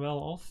 we are well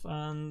off,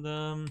 and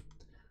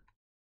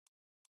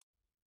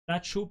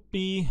that should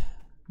be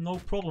no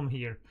problem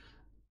here.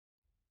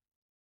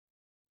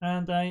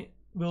 And I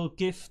will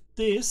give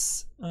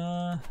this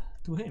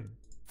to him.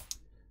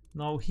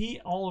 Now he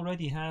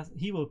already has,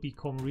 he will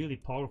become really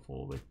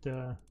powerful with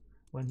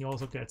when he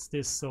also gets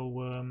this,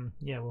 so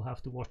yeah, we'll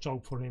have to watch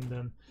out for him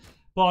then.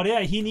 But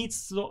yeah, he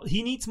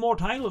needs more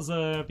titles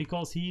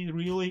because he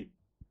really,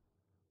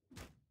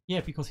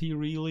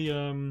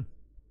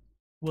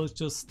 will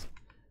just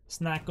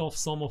snack off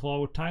some of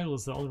our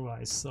titles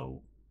otherwise, so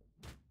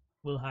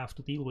we'll have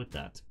to deal with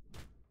that.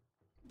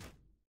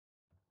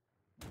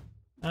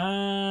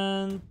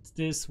 And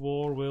this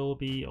war will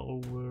be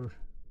over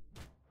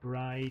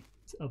right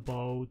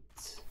about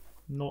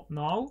not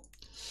now.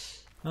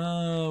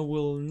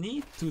 We'll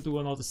need to do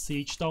another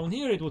siege down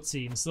here, it would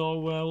seem, so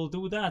we'll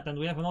do that. And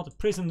we have another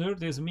prisoner.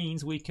 This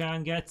means we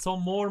can get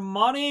some more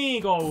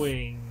money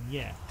going.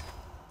 Yeah.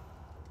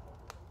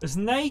 The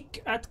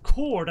snake at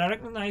court. I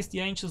recognize the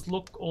anxious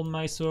look on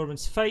my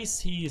servant's face.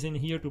 He is in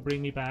here to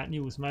bring me bad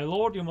news. My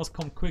lord, you must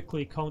come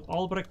quickly. Count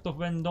Albrecht of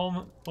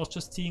Vendôme was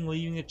just seen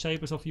leaving the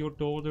chambers of your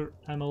daughter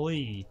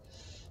Emily.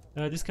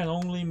 This can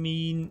only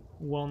mean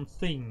one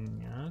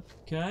thing.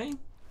 Okay.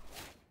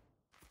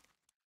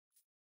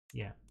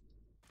 Yeah.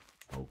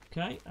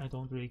 Okay, I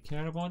don't really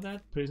care about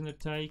that. Prisoner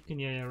taken.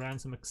 Yeah,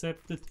 ransom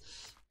accepted.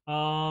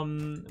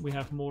 We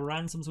have more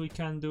ransoms we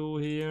can do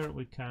here.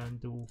 We can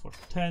do for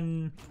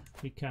 10.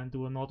 We can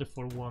do another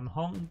for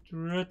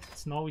 100.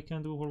 Now we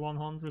can do for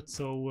 100.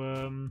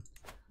 So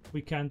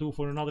we can do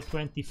for another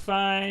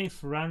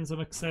 25.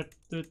 Ransom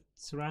accepted.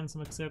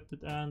 Ransom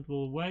accepted. And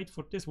we'll wait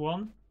for this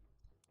one.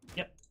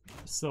 Yep.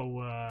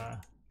 So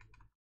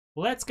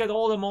let's get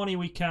all the money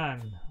we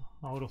can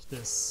out of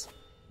this.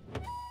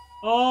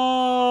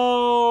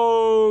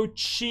 Oh,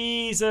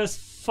 Jesus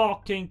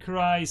fucking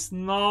Christ,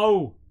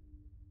 no!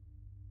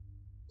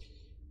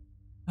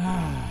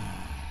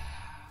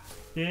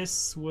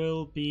 This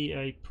will be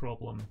a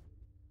problem.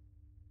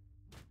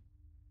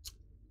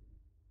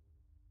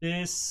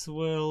 This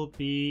will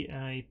be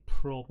a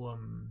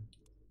problem.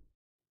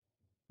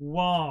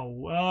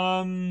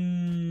 Wow,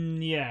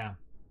 yeah.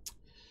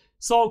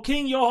 So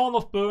King Johann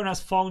of Bern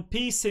has found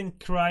peace in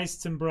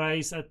Christ's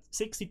embrace. At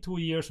 62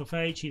 years of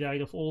age, he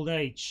died of old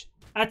age.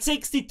 At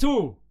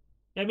 62!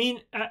 I mean,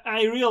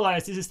 I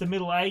realize this is the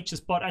Middle Ages,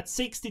 but at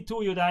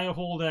 62 you die of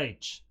old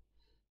age.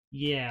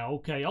 Yeah,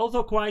 okay.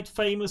 Although quite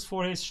famous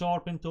for his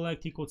sharp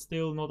intellect, he could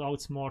still not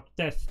outsmart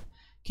death.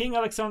 King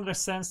Alexander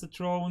ascends the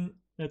throne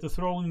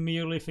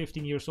merely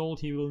 15 years old.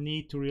 He will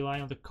need to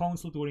rely on the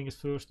council during his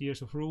first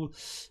years of rule.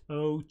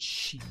 Oh,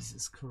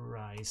 Jesus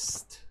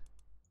Christ.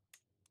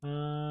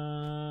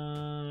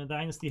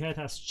 Dynasty head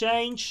has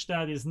changed.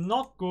 That is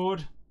not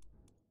good.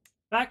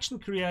 Faction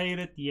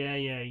created.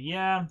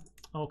 Yeah.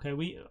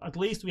 Okay, at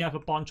least we have a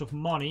bunch of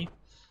money.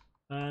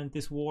 And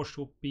this war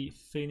should be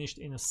finished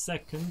in a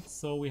second.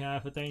 So we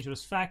have a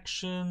dangerous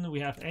faction. We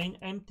have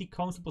empty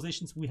council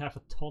positions. We have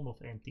a ton of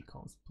empty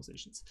council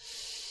positions.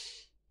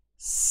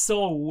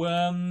 So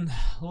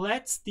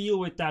let's deal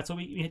with that. So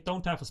we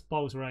don't have a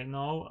spouse right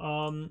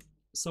now.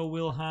 So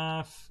we'll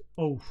have...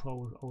 Oh,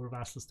 our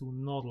vassals do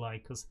not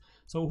like us.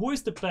 So who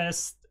is the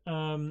best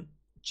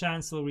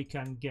chancellor we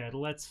can get?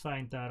 Let's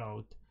find that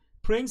out.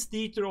 Prince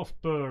Dieter of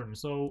Bern.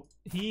 So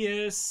he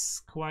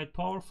is quite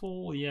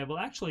powerful. Yeah, we'll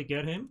actually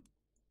get him.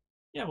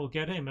 Yeah, we'll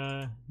get him.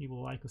 He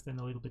will like us then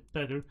a little bit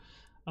better.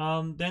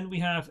 Then we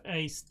have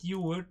a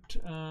steward.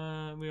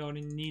 We are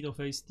in need of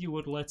a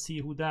steward. Let's see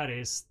who that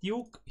is.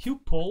 Duke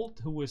Hupold,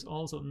 who is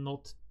also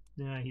not...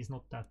 he's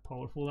not that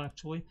powerful,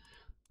 actually.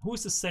 Who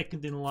is the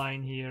second in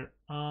line here?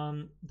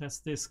 That's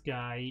this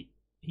guy.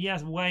 He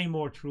has way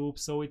more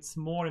troops, so it's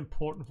more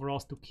important for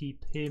us to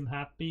keep him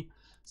happy.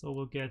 So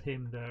we'll get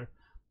him there.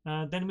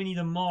 Then we need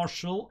a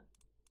marshal.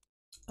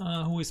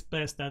 Who is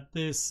best at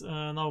this?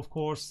 Now, of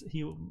course,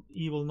 he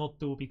will not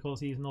do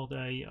because he's not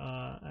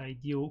a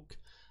duke.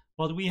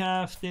 But we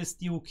have this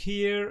duke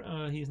here.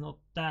 He's not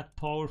that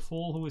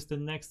powerful. Who is the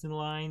next in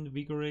line?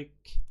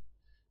 Vigoric,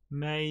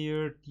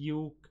 mayor,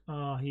 duke.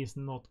 He's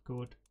not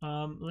good.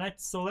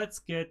 Let's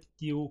get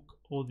Duke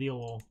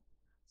Odilo.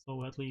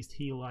 So at least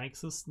he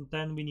likes us. And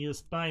then we need a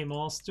spy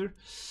master.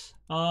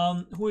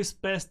 Who is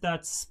best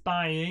at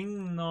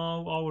spying?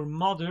 No, our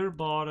mother,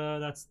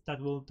 but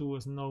that will do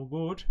us no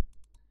good.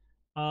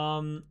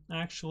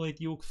 Actually,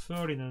 Duke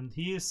Ferdinand,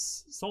 he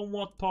is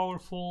somewhat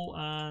powerful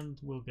and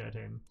we'll get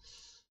him.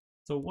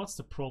 So what's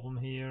the problem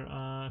here?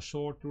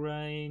 Short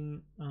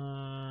reign,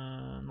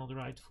 not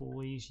rightful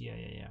liege.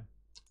 Yeah.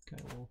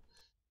 Okay, well,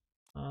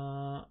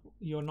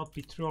 you're not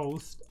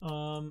betrothed.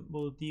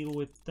 We'll deal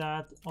with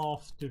that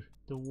after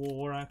the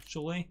war,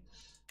 actually.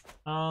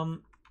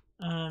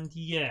 And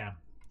yeah,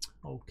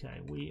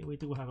 okay, we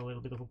do have a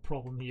little bit of a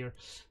problem here.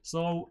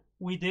 So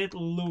we did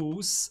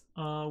lose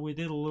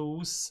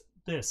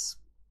this,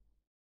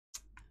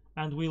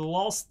 and we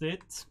lost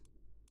it.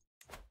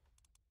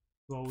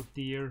 Oh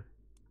dear.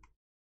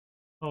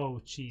 Oh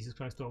Jesus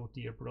Christ. Oh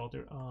dear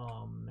brother.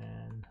 Oh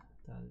man,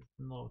 that is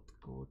not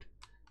good.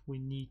 We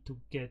need to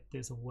get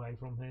this away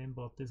from him,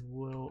 but this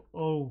will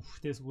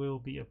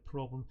be a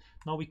problem.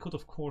 Now we could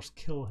of course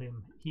kill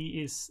him.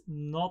 He is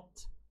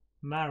not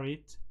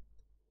married.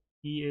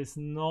 He is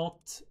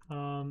not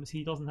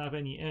he doesn't have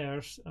any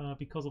heirs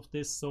because of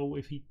this. So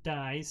if he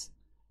dies,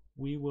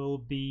 we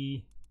will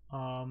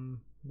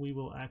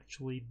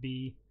actually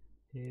be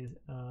his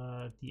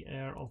the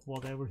heir of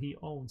whatever he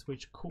owns,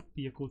 which could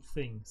be a good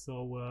thing.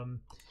 So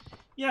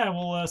yeah,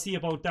 we'll see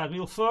about that.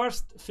 We'll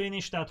first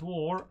finish that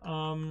war,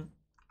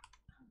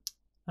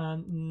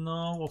 and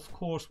now of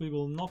course we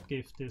will not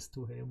give this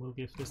to him. We'll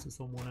give this to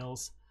someone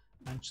else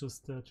and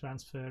just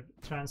transfer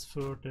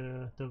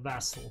the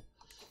vassal.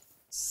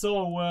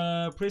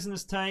 So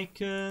prisoners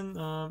taken.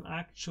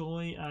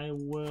 Actually, I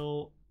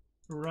will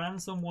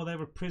ransom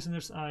whatever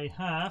prisoners I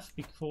have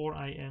before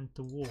I end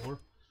the war.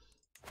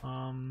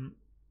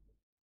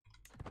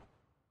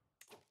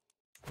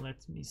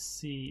 Let me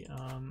see.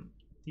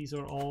 These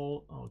are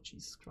all... Oh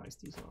Jesus Christ,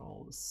 these are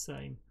all the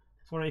same.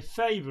 For a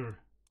favor,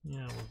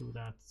 yeah, we'll do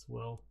that as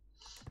well.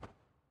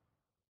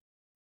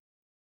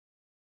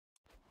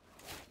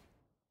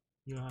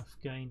 You have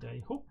gained a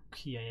hook.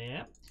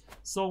 Yeah.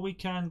 So we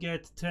can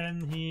get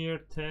 10 here,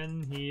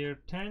 10 here,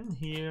 10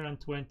 here, and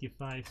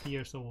 25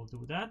 here. So we'll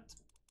do that.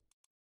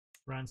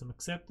 Ransom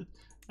accepted.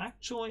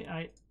 Actually,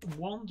 I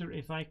wonder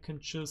if I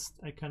can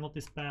I cannot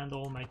disband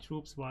all my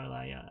troops while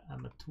I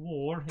am at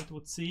war, it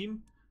would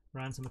seem.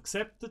 Ransom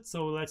accepted.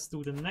 So let's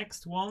do the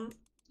next one.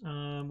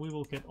 We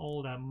will get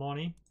all that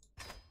money.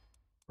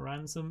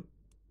 Ransom.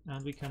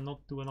 And we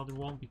cannot do another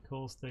one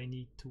because they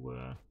need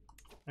to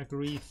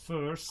agree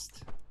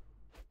first.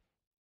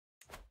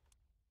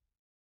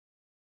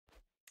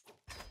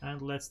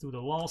 And let's do the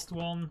last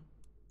one.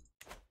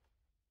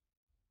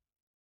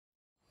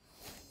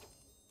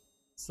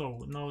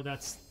 So now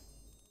that's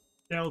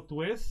dealt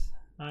with,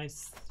 I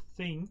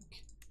think.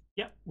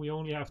 Yeah, we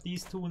only have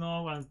these two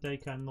now and they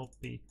cannot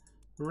be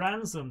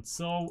ransomed.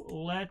 So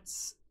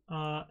let's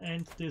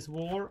end this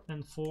war,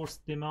 enforce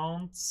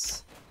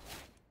demands.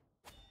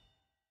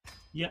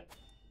 Yeah.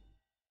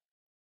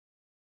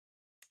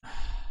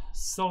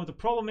 So the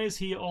problem is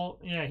he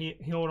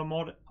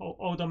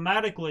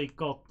automatically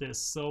got this.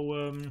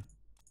 So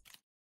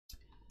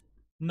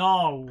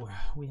Now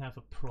we have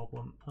a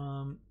problem.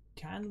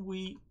 Can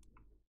we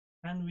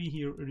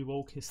here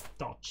revoke his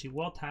duchy?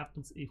 What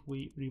happens if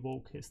we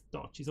revoke his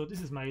duchy? So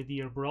this is my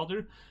dear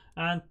brother,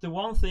 and the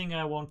one thing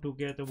I want to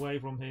get away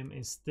from him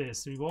is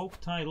this. Revoke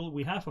title.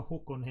 We have a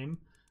hook on him,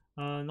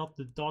 not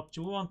the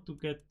duchy. We want to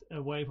get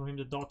away from him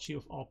the duchy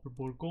of Upper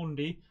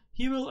Burgundy.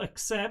 He will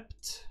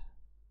accept.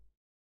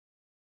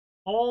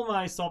 All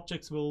my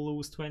subjects will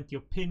lose 20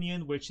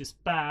 opinion, which is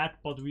bad,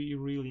 but we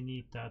really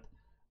need that.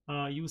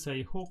 Use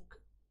a hook.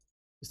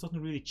 This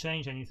doesn't really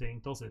change anything,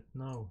 does it?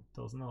 No, it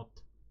does not.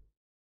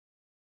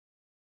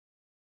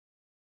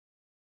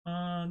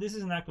 This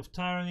is an act of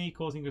tyranny,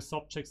 causing your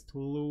subjects to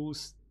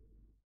lose.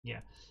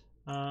 Yeah.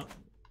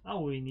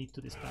 Oh, we need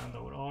to disband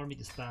our army,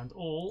 disband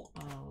all.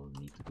 I'll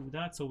need to do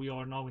that. So we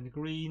are now in the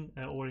green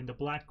or in the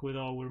black with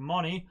our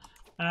money.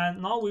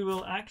 And now we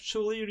will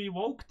actually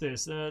revoke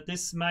this.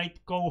 This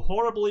might go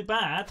horribly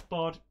bad,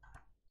 but...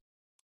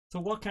 So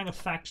what kind of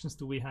factions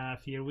do we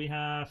have here? We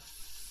have...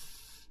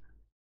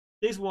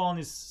 This one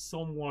is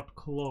somewhat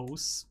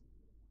close.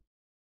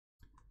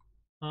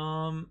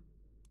 3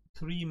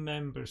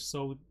 members,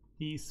 so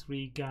these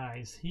 3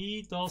 guys.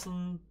 He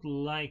doesn't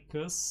like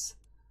us.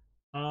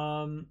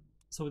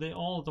 So they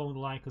all don't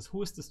like us.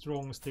 Who is the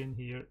strongest in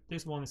here?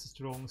 This one is the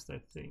strongest, I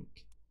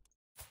think.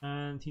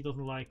 And he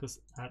doesn't like us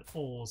at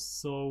all.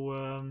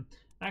 So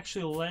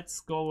actually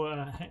let's go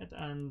ahead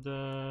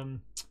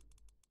and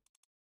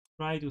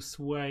try to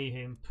sway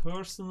him.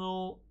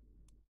 Personal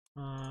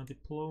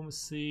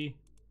diplomacy.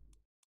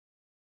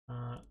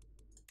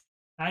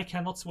 I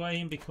cannot sway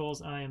him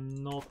because I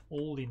am not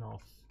old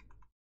enough.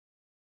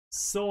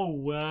 So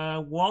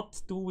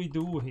what do we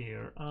do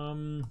here?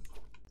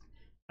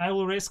 I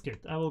will risk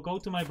it. I will go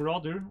to my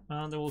brother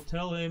and I will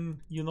tell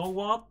him, you know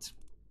what?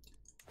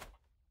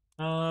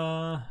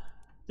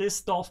 This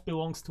stuff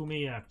belongs to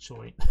me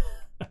actually.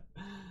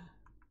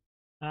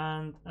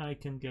 And I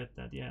can get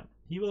that, yeah.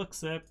 He will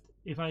accept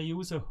if I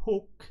use a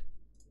hook.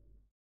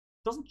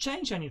 Doesn't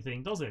change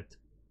anything, does it?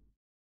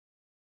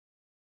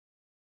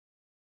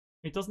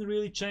 It doesn't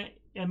really change.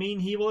 I mean,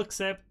 he will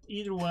accept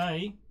either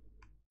way.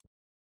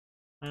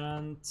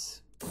 And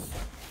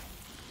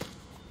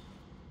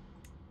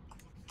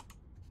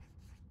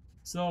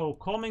so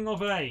coming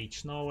of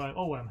age. Now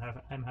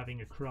I'm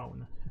having a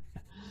crown.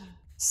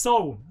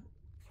 So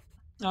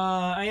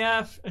I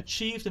have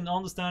achieved an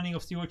understanding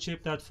of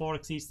stewardship that far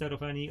exceeds that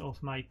of any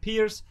of my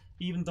peers.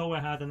 Even though I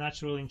had a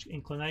natural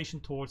inclination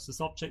towards the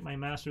subject, my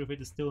mastery of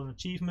it is still an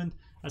achievement.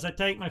 As I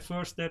take my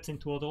first steps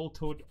into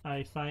adulthood,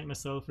 I find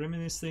myself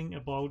reminiscing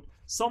about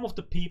some of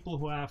the people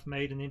who have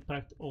made an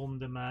impact on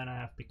the man I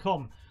have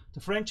become. The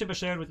friendship I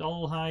shared with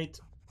Adelheid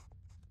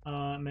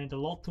meant a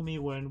lot to me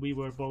when we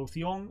were both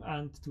young,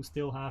 and to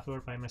still have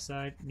her by my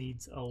side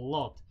means a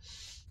lot.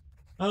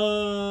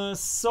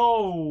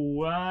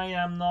 So I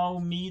am now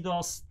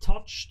Midas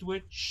touched,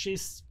 which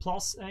is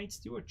 +8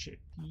 stewardship.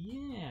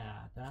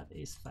 Yeah, that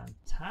is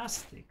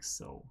fantastic.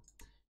 So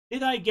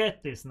did I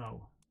get this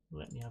now?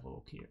 Let me have a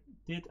look here.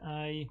 Did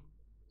I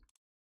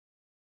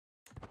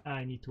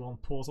need to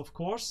unpause, of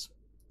course.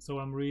 So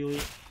I'm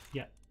really,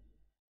 yeah.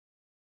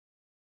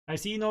 I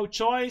see no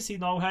choice. He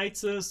now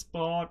hates us,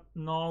 but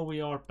now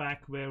we are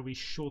back where we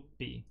should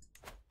be.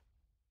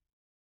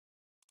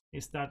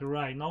 Is that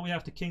right? Now we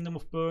have the Kingdom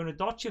of Bern, the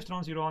Duchy of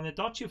Transylvania,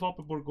 Duchy of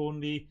Upper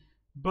Burgundy,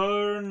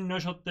 Bern,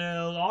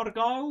 Neuchâtel,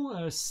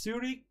 Aargau,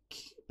 Zurich,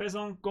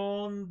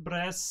 Besançon,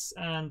 Bresse,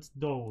 and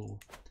Dole.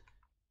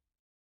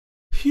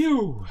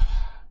 Phew!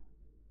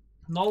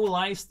 No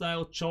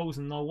lifestyle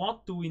chosen. Now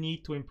what do we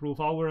need to improve?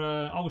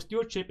 Our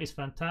stewardship is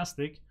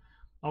fantastic.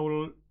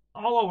 All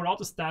our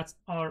other stats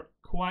are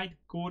quite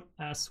good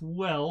as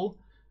well.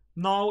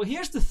 Now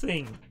here's the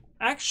thing.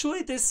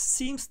 Actually, this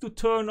seems to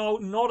turn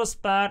out not as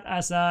bad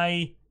as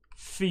I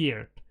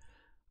feared.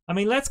 I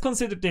mean, let's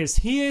consider this.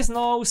 He is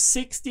now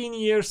 16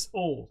 years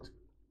old,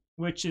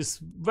 which is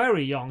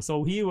very young.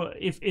 So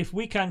if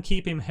we can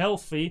keep him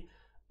healthy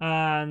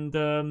and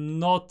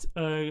not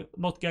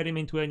get him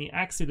into any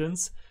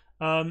accidents,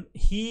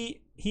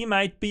 he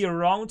might be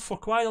around for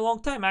quite a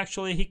long time.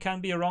 Actually, he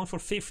can be around for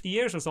 50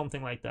 years or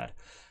something like that.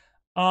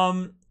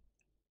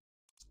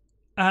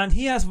 And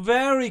he has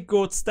very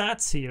good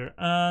stats here,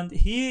 and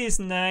he is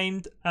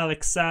named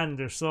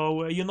Alexander,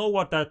 so you know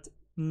what that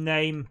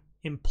name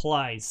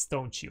implies,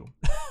 don't you?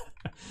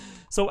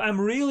 So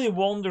I'm really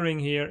wondering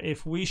here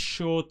if we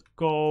should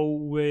go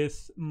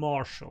with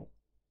Marshall.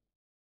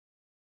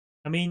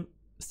 I mean,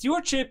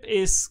 stewardship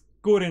is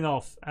good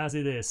enough as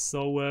it is,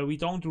 so we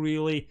don't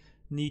really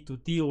need to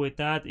deal with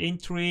that.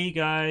 Intrigue,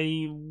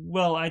 I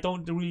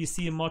don't really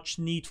see much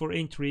need for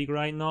intrigue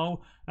right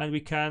now, and we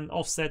can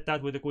offset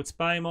that with a good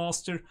spy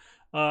master.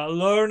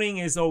 Learning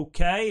is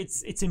okay,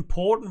 it's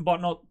important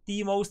but not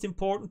the most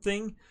important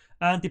thing,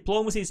 and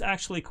diplomacy is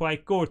actually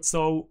quite good.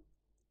 So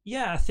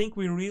yeah, I think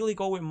we really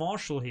go with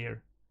Marshall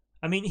here.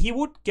 I mean, he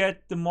would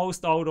get the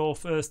most out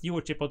of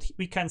stewardship, but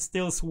we can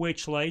still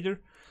switch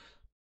later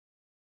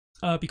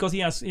because he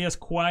has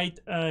quite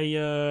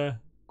a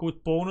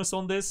good bonus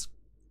on this.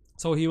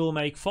 So he will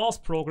make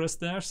fast progress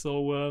there.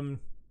 So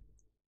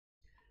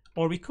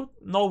or we could,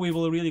 no, we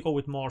will really go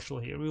with Marshall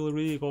here. We will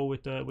really go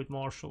with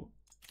Marshall.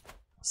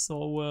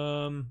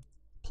 So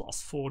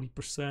plus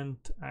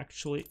 40%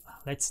 actually.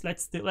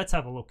 Let's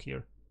have a look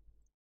here.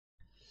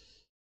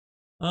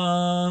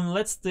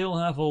 Let's still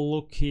have a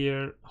look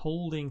here.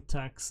 Holding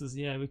taxes,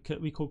 yeah, we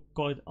could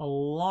get a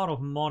lot of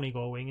money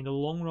going in the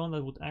long run.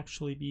 That would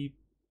actually be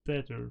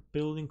better.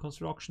 Building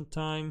construction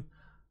time,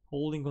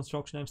 holding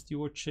construction time,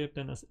 stewardship,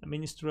 then as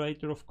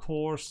administrator, of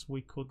course.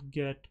 We could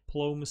get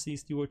diplomacy,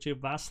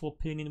 stewardship, vassal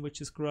opinion, which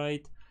is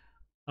great.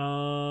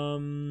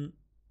 Demand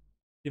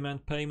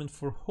payment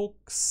for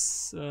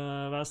hooks,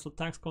 vassal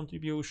tax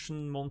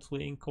contribution,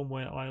 monthly income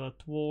while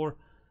at war.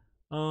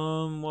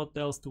 What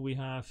else do we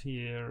have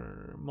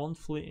here?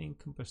 Monthly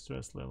income per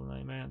stress level,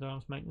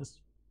 arms maintenance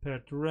per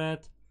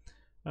threat.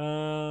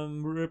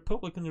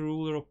 Republican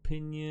ruler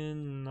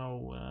opinion.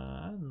 No,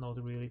 I'm not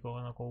really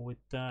gonna go with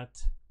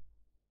that.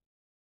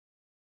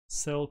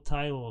 Sell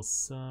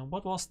titles.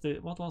 What was the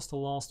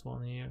last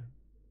one here?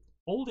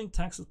 Holding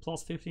taxes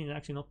plus 15 is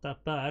actually not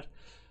that bad.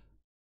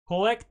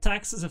 Collect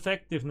taxes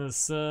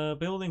effectiveness.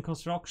 Building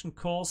construction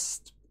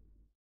cost.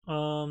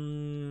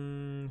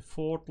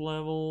 Fort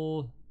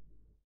level.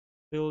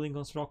 Building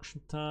construction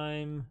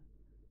time,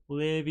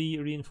 levy,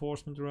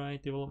 reinforcement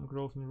right, development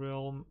growth in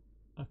realm,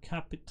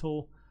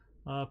 capital,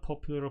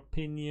 popular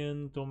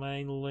opinion,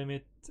 domain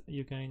limit,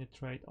 you gain a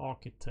trade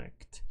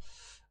architect.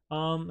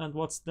 And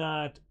what's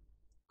that?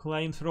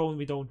 Claim throne,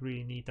 we don't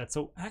really need that.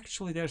 So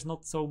actually there's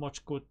not so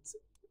much good,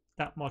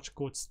 that much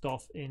good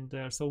stuff in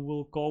there. So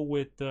we'll go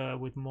with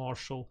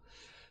Marshall.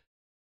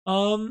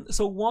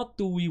 So what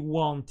do we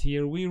want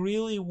here? We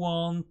really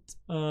want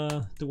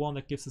the one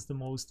that gives us the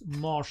most,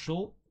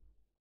 Marshall.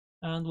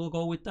 And we'll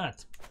go with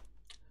that.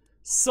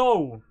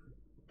 So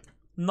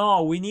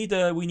now we need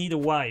a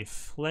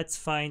wife. Let's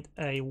find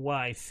a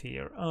wife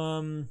here.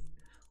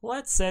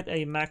 Let's set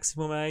a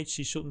maximum age.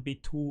 She shouldn't be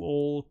too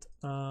old.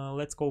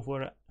 Let's go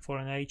for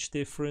an age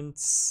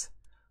difference.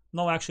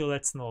 No, actually,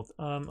 let's not.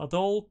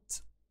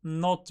 Adult,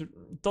 not,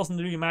 doesn't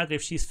really matter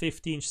if she's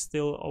 15. She's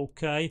still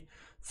okay.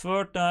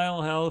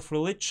 Fertile, health,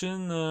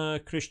 religion,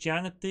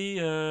 Christianity,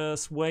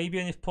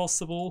 Swabian if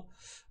possible.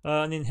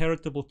 An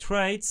inheritable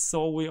traits,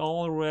 so we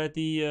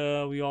already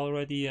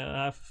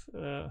have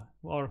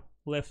are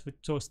left with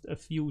just a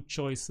few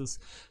choices.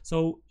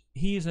 So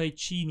he is a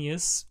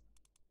genius.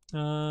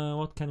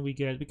 What can we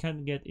get? We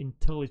can get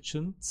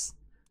intelligence.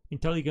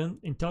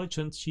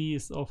 Intelligent. She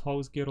is of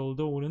House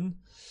Geraldonen.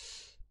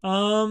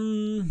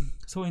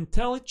 So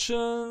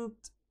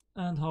intelligent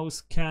and House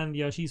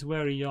Candia. She's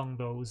very young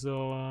though.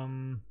 So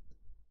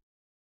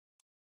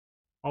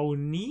our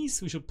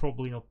niece. We should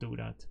probably not do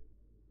that.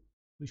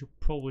 We should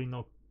probably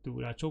not do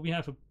that. So we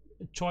have a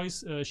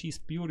choice. She's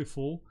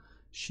beautiful.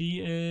 She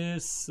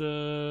is.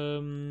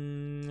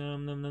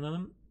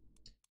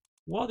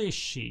 What is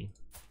she?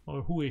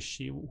 Or who is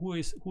she? Who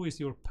is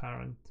your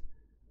parent?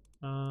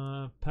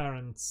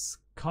 Parents.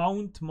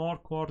 Count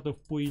Marquard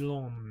of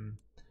Bouillon.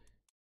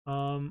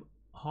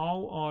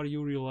 How are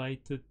you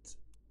related?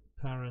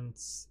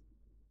 Parents.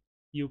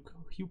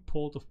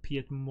 Hupold of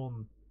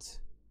Piedmont.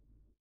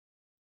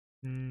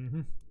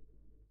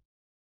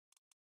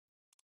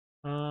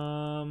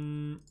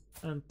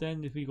 And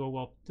then if we go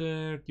up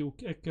there, Duke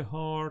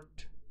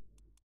Eckehard,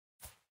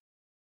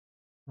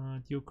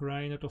 Duke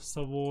Reinhard of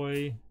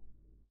Savoy.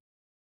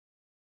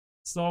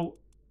 So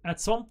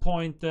at some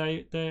point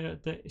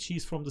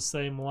she's from the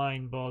same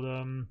line,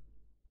 but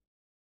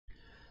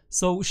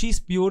so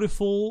she's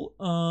beautiful.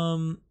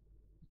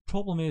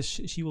 Problem is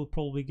she will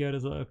probably get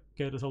us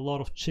a lot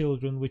of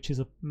children, which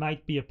is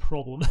might be a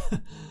problem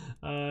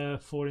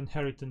for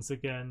inheritance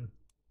again.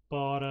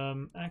 But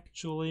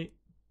actually,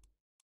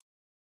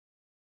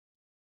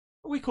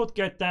 we could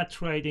get that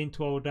trade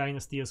into our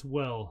dynasty as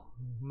well.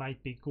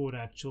 Might be good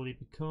actually,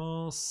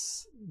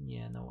 because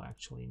yeah, no,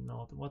 actually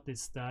not. What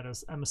is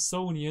status?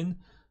 Amazonian.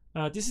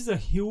 This is a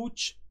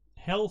huge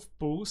health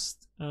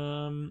boost.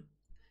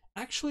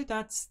 Actually,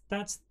 that's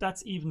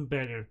even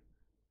better.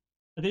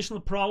 Additional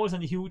prowess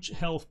and a huge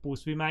health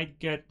boost. We might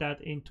get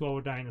that into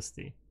our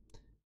dynasty.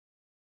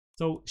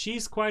 So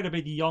she's quite a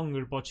bit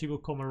younger, but she will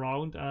come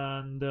around,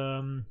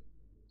 and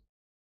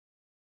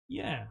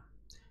yeah.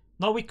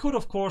 Now we could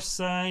of course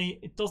say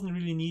it doesn't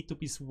really need to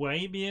be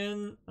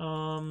Swabian.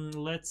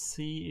 Let's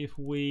see if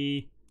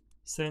we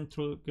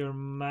Central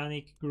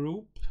Germanic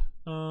group.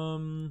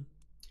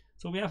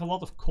 So we have a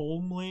lot of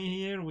Comely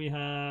here. We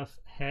have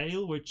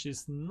Hail, which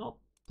is not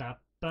that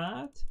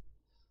bad.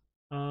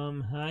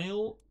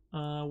 Hail.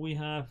 We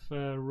have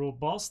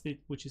Robust,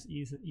 which is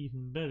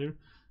even better.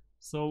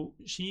 So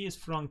she is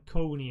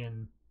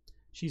Franconian.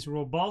 She's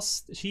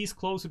robust. She's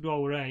closer to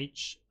our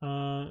age.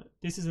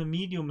 This is a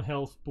medium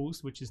health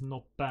boost, which is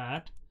not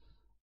bad.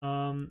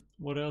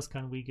 What else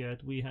can we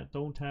get? We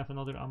don't have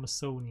another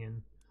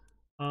Amazonian.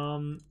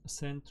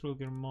 Central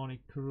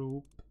Germanic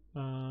group.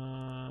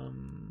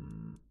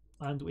 And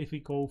if we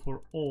go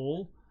for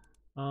all,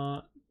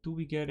 do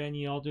we get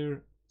any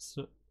other?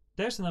 So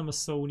there's an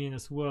Amazonian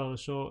as well.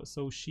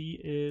 So she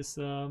is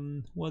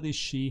what is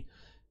she?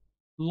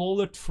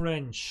 Lollard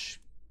French.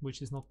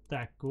 which is not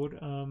that good.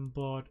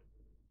 But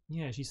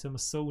yeah, she's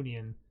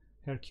Amazonian,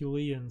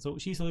 Herculean, so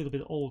she's a little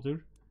bit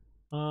older.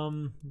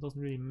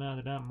 Doesn't really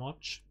matter that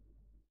much.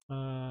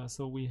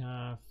 So we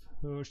have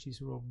her,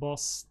 she's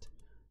robust.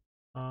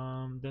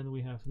 Then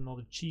we have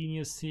another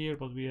genius here,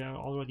 but we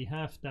already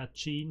have that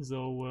gene,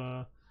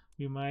 so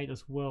we might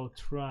as well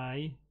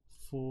try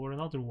for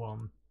another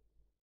one.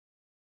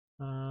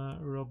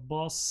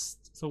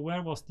 Robust. So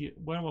where was the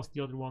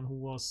other one who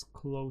was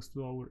close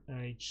to our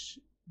age?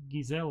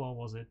 Gisela,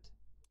 was it?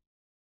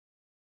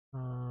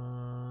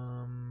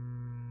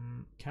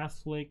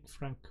 Catholic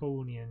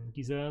Franconian,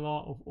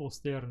 Gisela of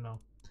Osterna.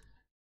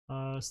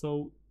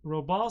 So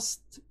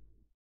robust.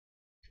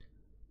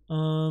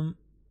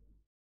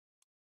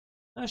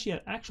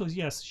 Actually,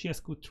 yes, she has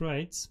good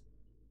traits.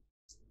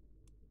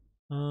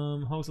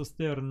 House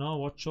Osterna,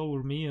 watch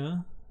over me, huh?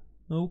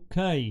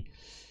 Okay.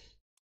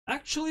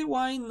 Actually,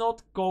 why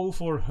not go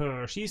for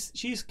her?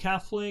 She's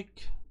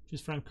Catholic,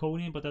 she's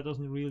Franconian, but that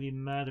doesn't really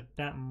matter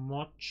that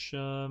much.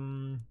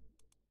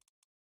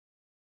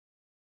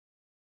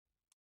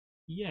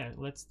 Yeah,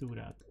 let's do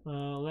that.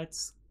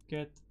 Let's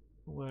get,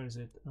 where is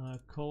it?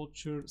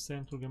 Culture,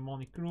 Central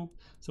Germanic Group.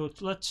 So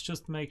let's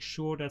just make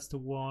sure that's the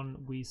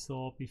one we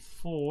saw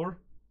before.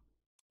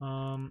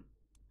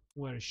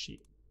 Where is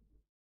she?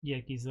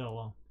 Yeah,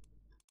 Gisela.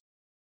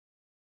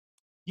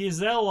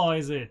 Gisela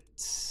is it.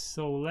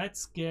 So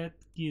let's get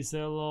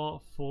Gisela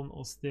von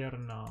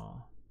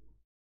Osterna.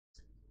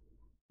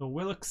 So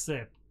we'll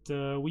accept.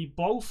 We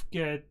both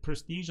get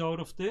prestige out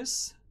of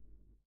this.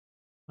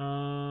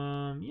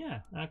 Yeah,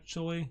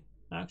 actually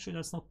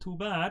that's not too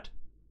bad.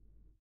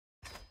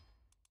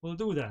 We'll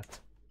do that.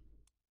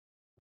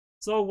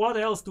 So what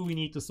else do we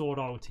need to sort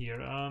out here?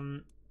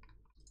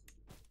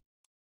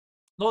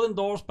 Not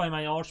endorsed by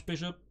my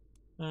Archbishop.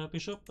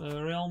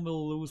 Realm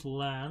will lose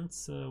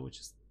lands, which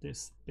is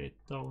this bit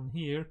down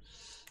here.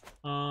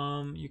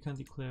 You can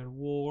declare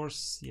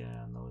wars.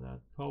 Yeah, I know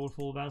that.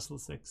 Powerful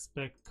vassals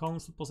expect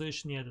council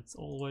position. Yeah, that's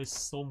always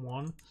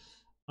someone.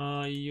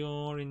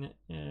 You're in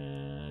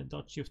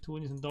Duchy of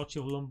Tunis and Duchy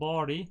of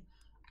Lombardy.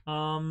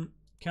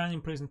 Can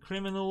imprison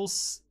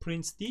criminals.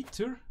 Prince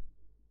Dieter.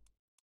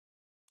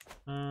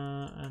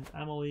 And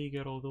Amalie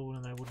Geraldone,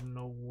 and I wouldn't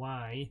know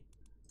why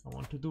I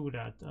want to do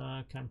that.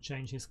 Can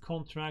change his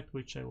contract,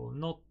 which I will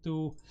not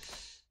do.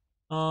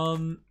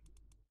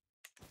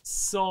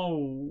 So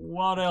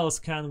what else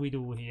can we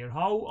do here?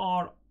 How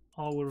are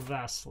our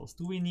vassals?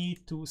 Do we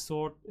need to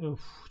sort? Oh,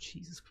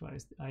 Jesus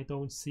Christ! I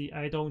don't see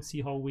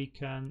how we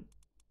can.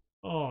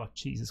 Oh,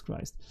 Jesus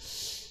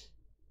Christ!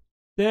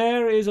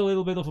 There is a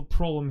little bit of a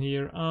problem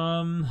here.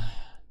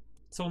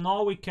 So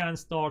now we can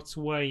start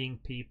swaying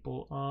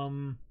people.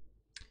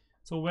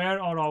 So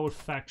where are our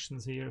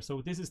factions here?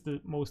 So this is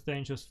the most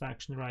dangerous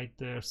faction right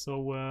there.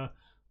 So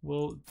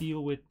we'll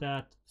deal with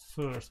that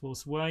first. We'll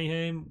sway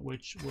him,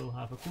 which will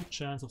have a good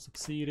chance of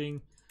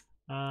succeeding.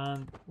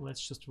 And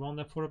let's just run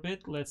that for a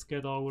bit. Let's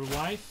get our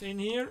wife in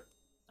here.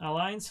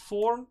 Alliance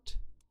formed.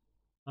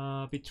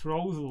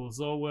 Betrothal.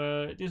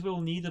 So this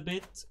will need a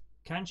bit.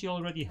 Can she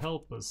already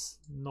help us?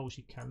 No,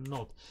 she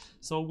cannot.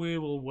 So we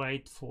will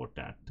wait for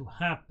that to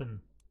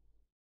happen.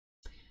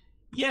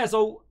 Yeah,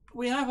 so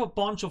we have a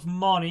bunch of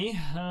money.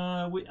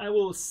 I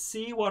will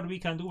see what we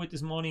can do with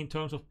this money in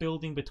terms of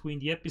building between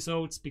the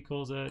episodes,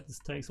 because this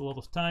takes a lot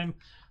of time.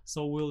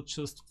 So we'll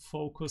just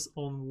focus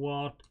on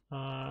what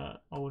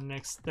our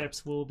next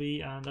steps will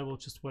be, and I will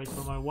just wait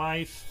for my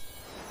wife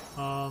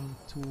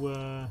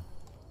to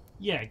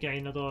yeah,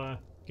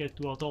 get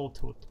to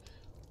adulthood.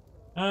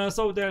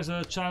 So there's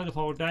a child of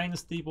our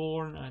dynasty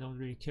born. I don't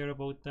really care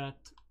about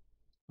that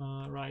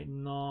right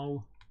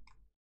now.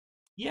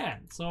 Yeah,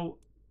 so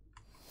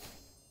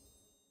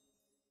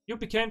you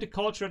became the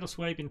culture of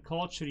Swabian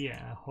culture.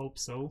 Yeah, I hope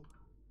so.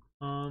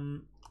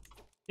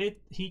 Did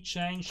he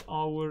change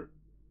our...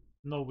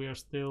 No, we are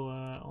still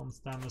on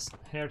Stannis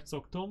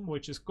Herzogdom,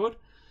 which is good.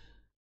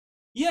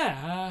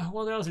 Yeah,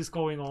 what else is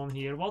going on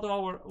here? What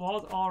are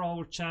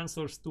our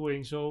chancellors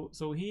doing? So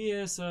he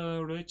is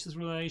religious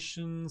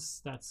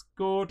relations. That's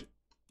good.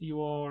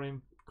 You are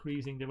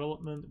increasing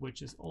development,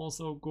 which is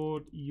also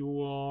good.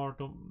 You are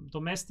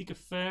domestic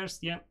affairs.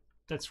 Yeah,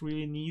 that's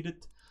really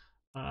needed.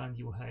 And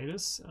you hate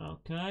us.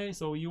 Okay,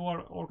 so you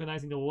are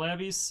organizing the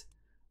levies,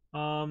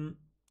 and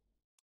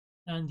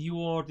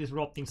you are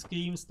disrupting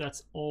schemes.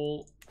 That's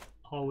all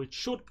how it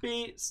should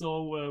be.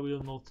 So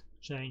we'll not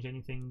change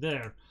anything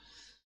there.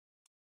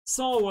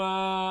 So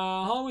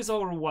how is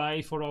our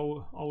wife or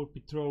our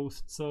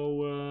betrothed?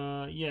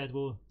 So yeah, it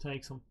will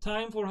take some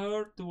time for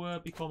her to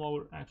become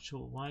our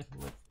actual wife.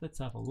 Let's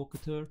have a look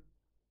at her.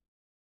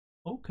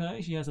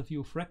 Okay, she has a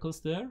few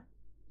freckles there.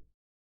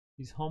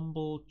 She's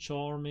humble,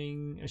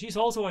 charming. She's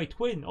also a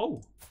twin.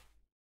 Oh,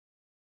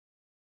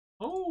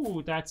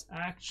 that's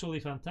actually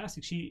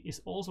fantastic. She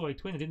is also a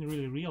twin. I didn't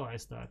really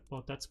realize that,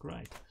 but that's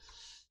great.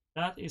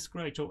 That is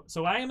great.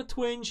 So I am a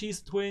twin,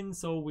 she's a twin,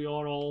 so we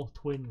are all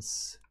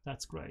twins.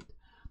 That's great.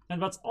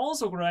 And what's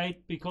also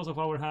great, because of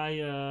our high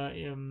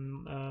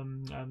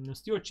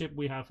stewardship,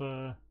 we have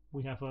a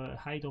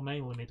high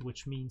domain limit,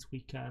 which means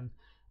we can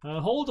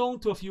Hold on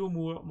to a few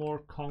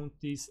more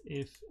counties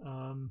if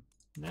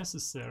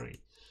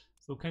necessary.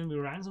 So can we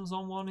ransom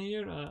someone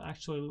here?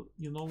 Actually,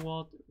 you know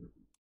what?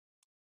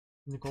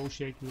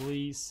 Negotiate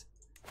release.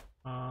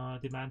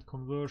 Demand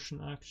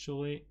conversion,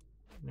 actually.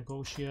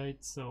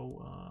 Negotiate.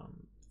 So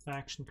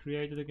faction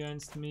created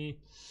against me.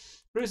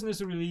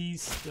 Prisoners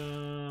released.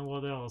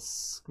 What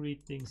else?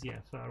 Greetings.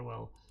 Yeah,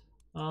 farewell.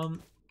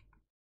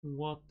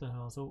 What the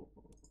hell? So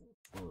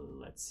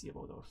let's see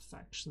about our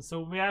factions.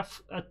 So we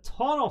have a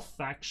ton of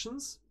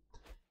factions,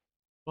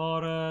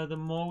 but the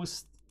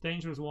most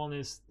dangerous one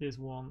is this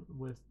one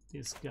with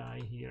this guy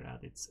here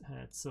at its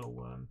head.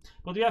 So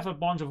but we have a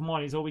bunch of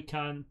money, so we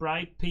can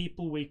bribe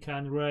people, we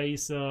can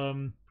raise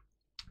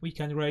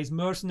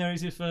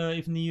mercenaries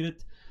if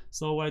needed.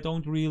 So I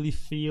don't really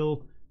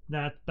feel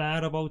that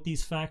bad about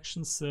these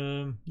factions.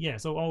 Yeah,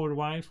 so our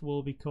wife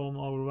will become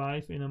our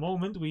wife in a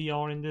moment. We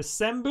are in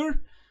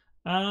December,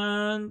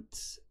 and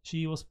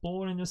she was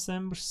born in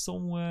December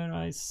somewhere,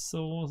 I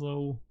saw.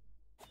 So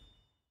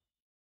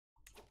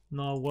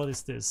now what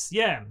is this?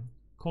 Yeah,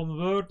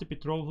 convert the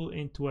betrothal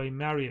into a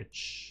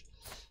marriage.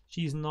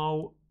 She's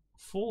now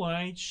full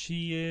age.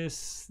 She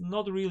is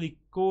not really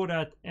good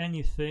at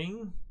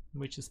anything,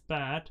 which is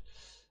bad.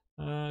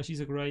 She's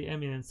a grey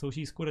eminence, so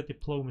she's good at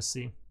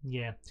diplomacy.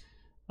 Yeah.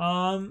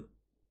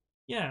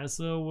 Yeah,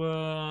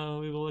 so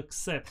we will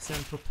accept.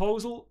 Send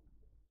proposal.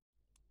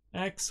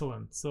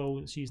 Excellent.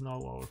 So she's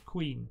now our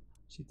queen.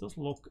 She does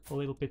look a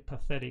little bit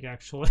pathetic,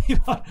 actually.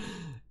 But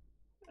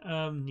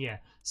yeah.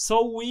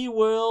 So we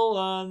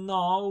will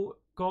now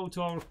go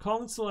to our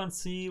council and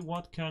see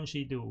what can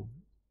she do.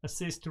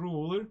 Assist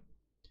ruler.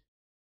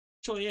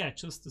 Actually, yeah,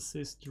 just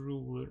assist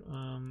ruler.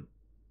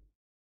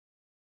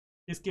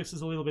 This gives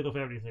us a little bit of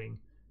everything.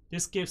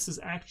 This gives us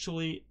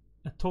actually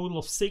a total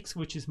of 6,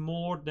 which is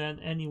more than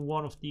any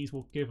one of these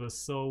will give us.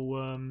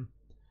 So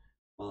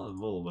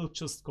we'll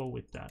just go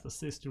with that.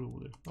 Assist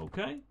ruler.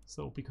 Okay.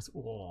 So because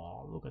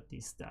look at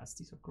these stats.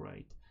 These are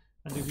great.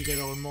 And if we get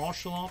our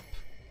marshal up,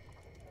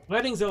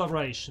 wedding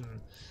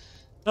celebration.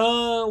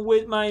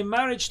 With my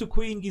marriage to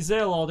Queen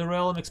Gisela, the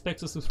realm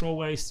expects us to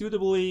throw a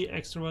suitably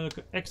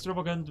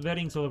extravagant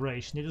wedding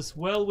celebration. It is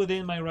well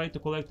within my right to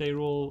collect a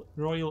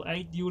royal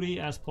aid duty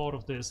as part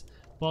of this,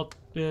 but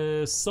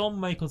some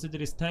may consider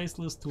this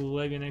tasteless to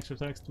levy an extra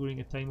tax during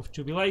a time of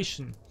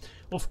jubilation.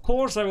 Of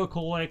course I will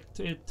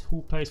collect it.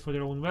 Who pays for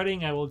their own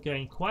wedding? I will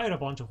gain quite a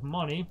bunch of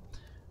money.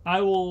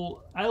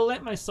 I'll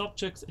let my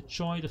subjects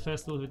enjoy the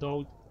festival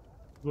without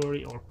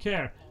worry or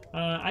care.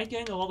 I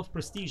gained a lot of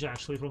prestige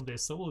actually from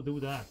this, so we'll do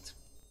that.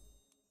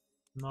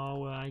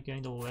 Now I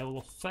gained a level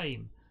of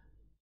fame.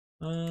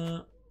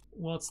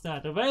 What's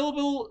that?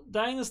 Available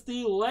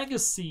Dynasty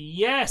Legacy.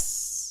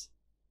 Yes!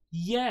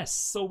 Yes!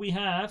 So we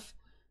have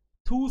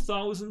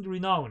 2000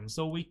 renown.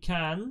 So we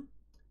can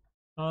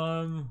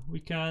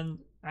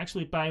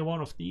actually buy one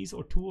of these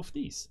or 2 of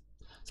these.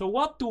 So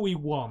what do we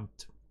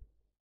want?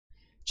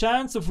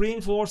 Chance of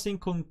reinforcing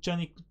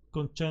congenital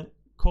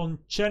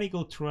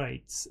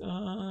traits.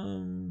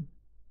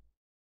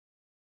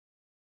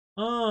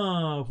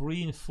 Of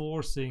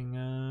reinforcing.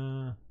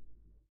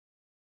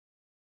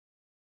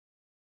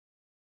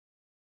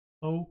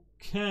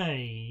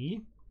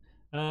 Okay.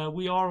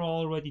 We are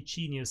already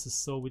geniuses,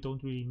 so we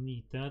don't really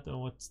need that. Oh,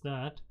 what's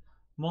that?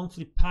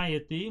 Monthly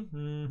piety.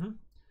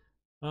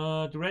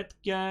 Dread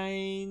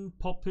gain,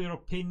 popular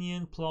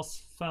opinion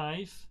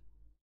 +5.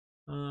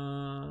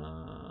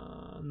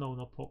 No,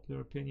 not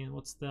popular opinion.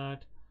 What's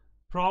that?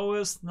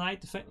 Prowess,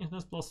 knight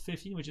effectiveness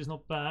 +15, which is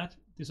not bad.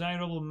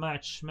 Desirable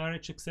match,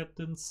 marriage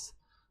acceptance,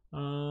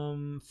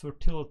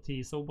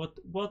 fertility. So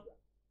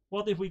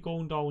what if we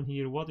go down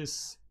here? What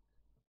is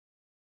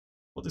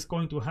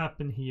going to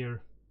happen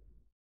here?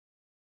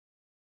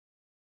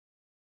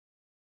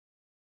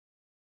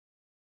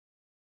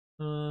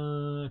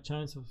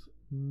 Chance of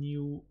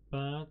new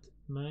bad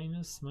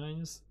minus.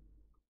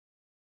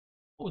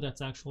 Oh,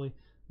 that's actually,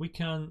 we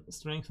can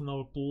strengthen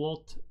our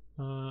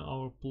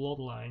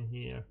bloodline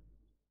here.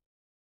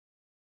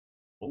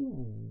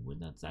 Oh,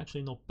 that's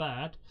actually not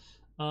bad.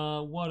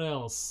 What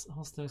else?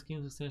 Hostile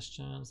skin success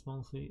chance,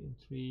 monthly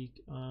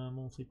intrigue,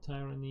 monthly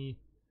tyranny,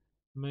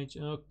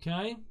 major.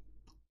 Okay.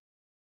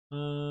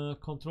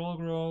 Control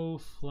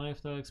growth,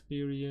 lifestyle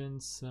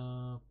experience,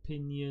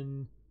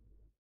 opinion.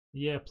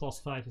 Yeah,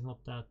 +5 is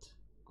not that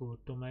good.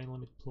 Domain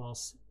limit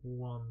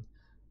 +1.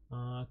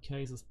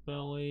 Casus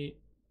belli.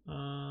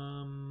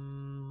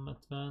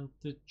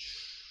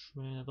 Advantage.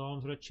 Man at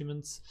arms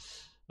regiments.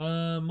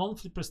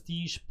 Monthly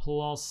prestige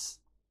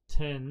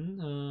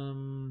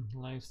 +10.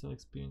 Lifestyle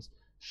experience.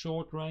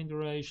 Short reign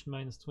duration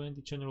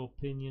 -20. General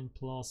opinion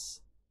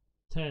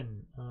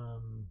 +10.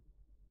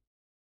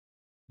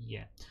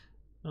 Yeah.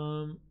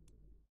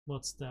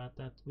 What's that?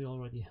 That we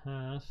already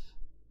have.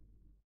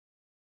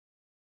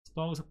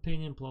 Spouse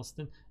opinion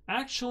 +10.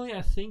 Actually,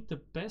 I think the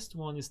best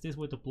one is this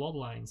with the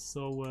bloodlines.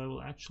 So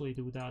we'll actually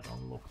do that.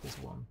 Unlock this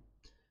one.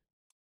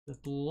 The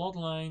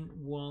bloodline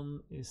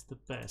one is the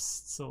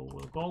best. So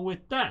we'll go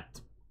with that.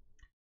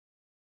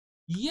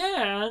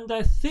 Yeah, and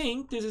I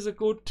think this is a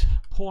good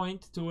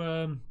point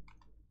to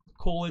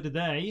call it a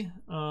day,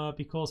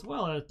 because,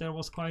 well, there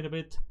was quite a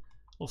bit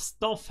of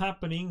stuff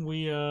happening.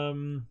 We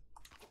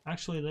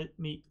actually, let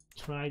me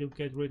try to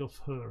get rid of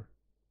her.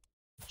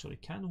 Actually,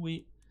 can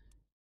we?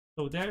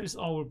 So there is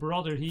our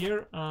brother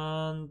here,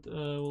 and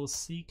we'll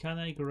see, can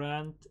I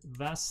grant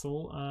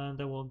vassal? And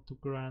I want to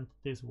grant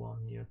this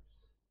one here.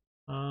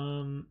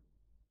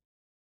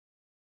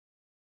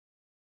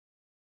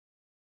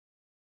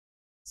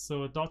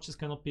 So a duchess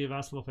cannot be a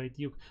vassal of a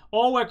duke.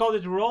 Oh, I got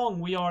it wrong.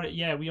 We are,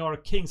 yeah, we are a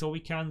king, so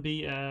we can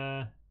be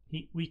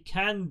we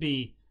can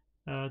be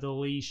the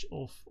liege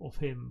of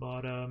him,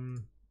 but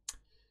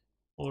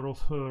or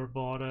of her,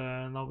 but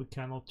now we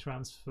cannot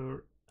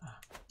transfer.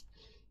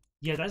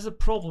 Yeah, that's a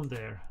problem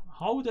there.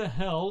 How the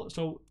hell?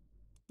 So,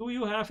 do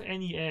you have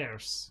any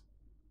heirs?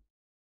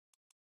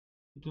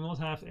 You do not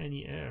have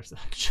any heirs,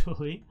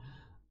 actually.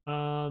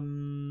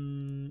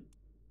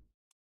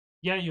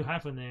 Yeah, you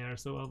have an heir,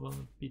 so I will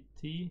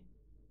BT.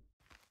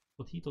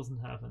 But he doesn't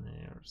have an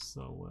heir,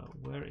 so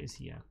where is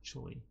he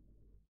actually?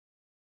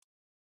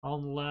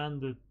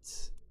 Unlanded.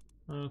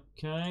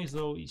 Okay,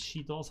 so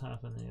she does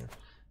have an heir.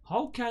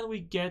 How can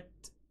we get...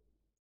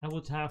 I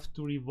would have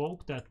to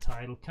revoke that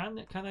title.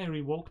 Can I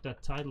revoke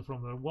that title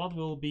from her? What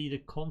will be the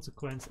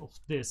consequence of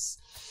this?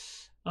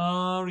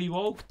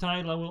 Revoke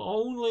title. I will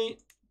only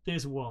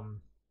this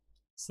one.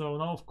 So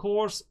now, of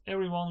course,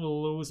 everyone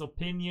will lose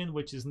opinion,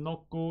 which is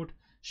not good.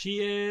 She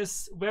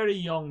is very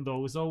young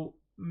though, so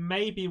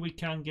maybe we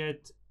can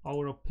get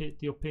our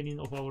the opinion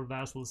of our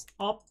vassals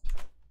up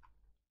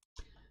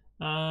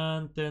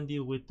and then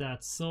deal with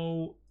that.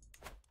 So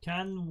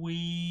can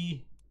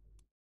we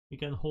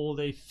can hold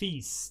a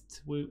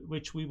feast,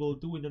 which we will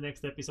do in the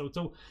next episode.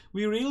 So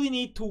we really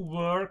need to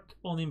work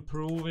on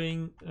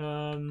improving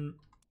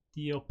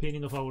the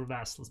opinion of our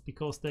vassals,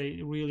 because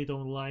they really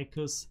don't like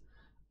us.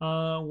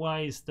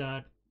 Why is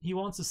that? He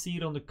wants to see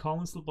it on the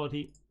council, but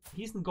he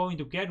isn't going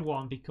to get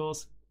one,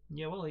 because,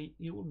 yeah, well,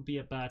 he wouldn't be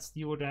a bad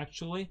steward,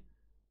 actually.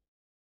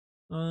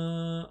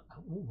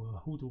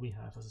 Who do we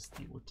have as a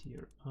steward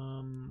here?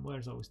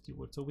 Where's our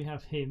steward? So we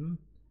have him,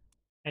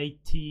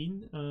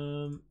 18.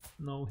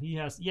 No, he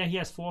has, yeah, he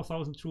has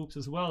 4,000 troops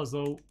as well,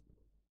 so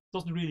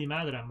doesn't really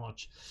matter that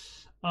much.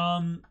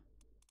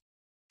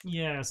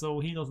 Yeah, so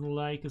he doesn't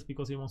like us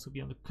because he wants to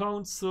be on the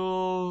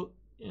council.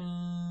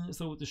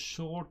 So the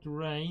short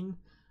reign.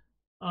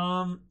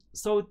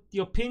 So the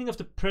opinion of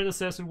the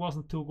predecessor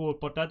wasn't too good,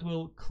 but that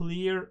will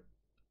clear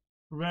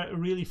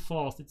really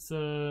fast. It's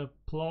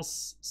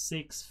plus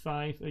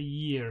 6.5 a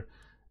year.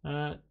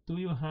 Do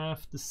you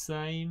have the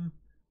same?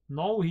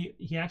 No, he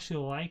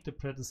actually liked the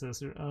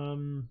predecessor.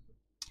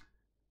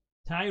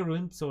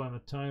 Tyrant, so I'm a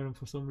tyrant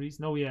for some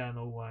reason. Oh yeah, I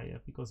know why. Yeah,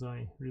 because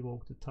I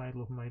revoked the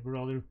title of my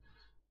brother.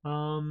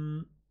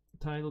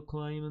 Title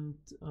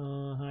claimant,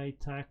 high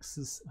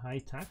taxes. High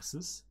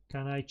taxes.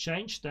 Can I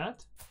change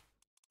that?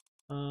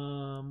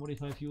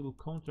 Modify feudal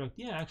contract.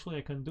 Yeah, actually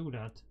I can do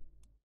that.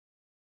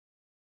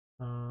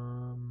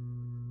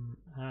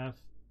 Have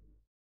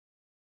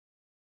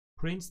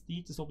Prince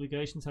Dieter's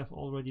obligations have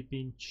already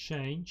been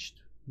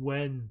changed.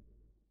 When?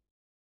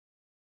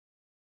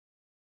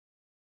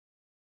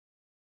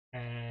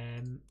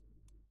 I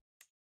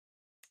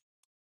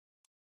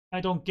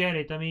don't get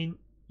it. I mean,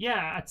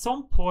 yeah, at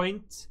some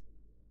point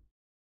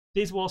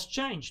this was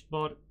changed,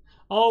 but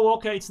oh,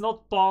 okay, it's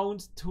not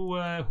bound to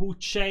who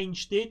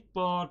changed it,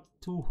 but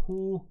to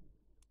who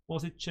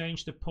was it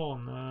changed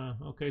upon.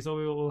 Okay, so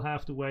we will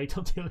have to wait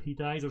until he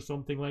dies or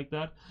something like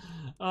that.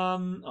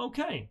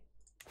 Okay,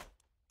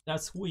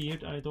 that's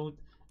weird. I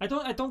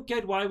don't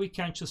get why we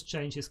can't just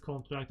change his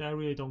contract. I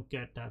really don't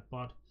get that,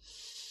 but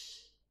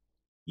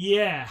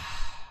yeah,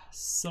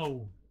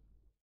 so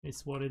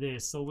it's what it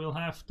is. So we'll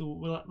have to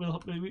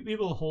we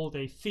will hold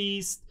a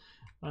feast,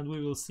 and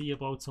we will see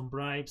about some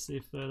bribes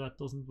if that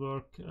doesn't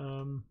work.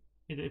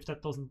 If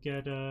that doesn't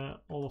get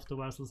all of the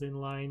vassals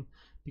in line,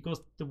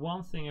 because the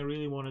one thing I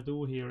really want to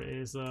do here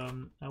is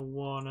I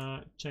want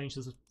to change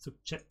the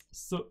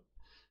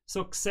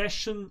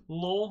succession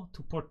law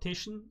to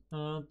partition.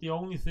 The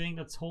only thing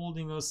that's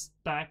holding us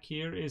back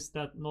here is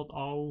that not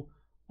all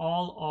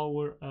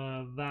our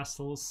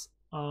vassals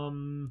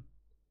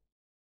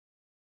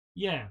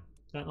yeah,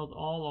 that not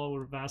all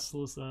our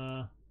vassals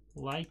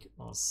like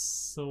us,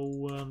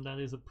 so that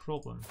is a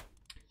problem,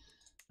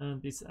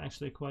 and it's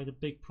actually quite a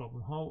big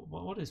problem.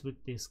 What is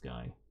with this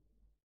guy?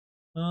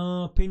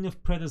 Opinion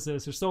of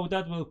predecessor, so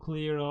that will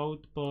clear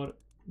out, but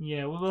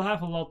yeah, we will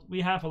have a lot. We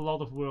have a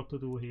lot of work to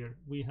do here.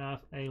 We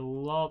have a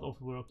lot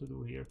of work to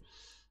do here.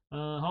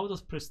 How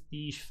does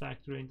prestige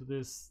factor into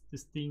this?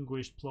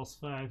 Distinguished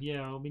 +5.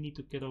 Yeah, we need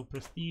to get our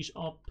prestige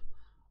up.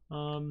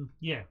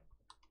 Yeah.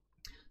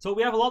 So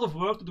we have a lot of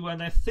work to do,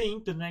 and I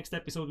think the next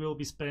episode will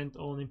be spent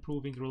on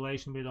improving the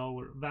relation with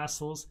our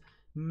vassals.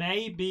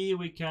 Maybe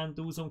we can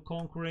do some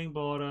conquering,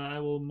 but I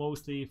will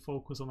mostly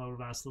focus on our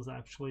vassals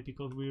actually,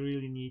 because we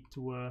really need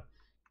to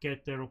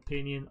get their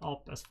opinion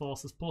up as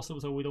fast as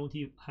possible, so we don't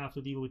have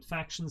to deal with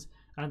factions,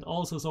 and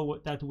also so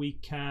that we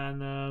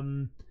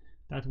can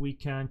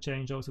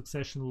change our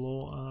succession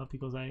law,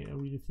 because I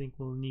really think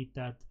we'll need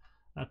that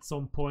at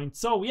some point.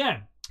 So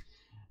yeah,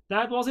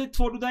 that was it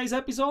for today's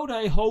episode.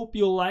 I hope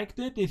you liked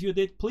it. If you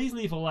did, please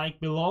leave a like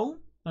below,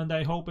 and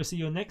I hope I see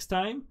you next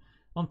time.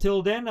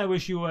 Until then, I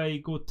wish you a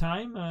good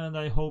time, and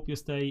I hope you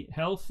stay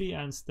healthy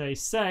and stay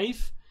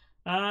safe.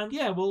 And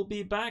yeah, we'll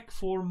be back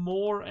for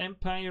more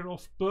Empire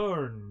of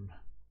Bern,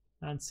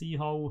 and see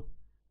how,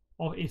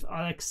 or if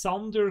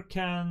Alexander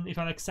can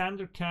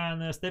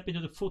step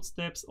into the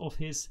footsteps of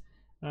his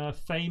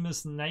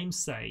famous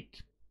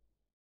namesake.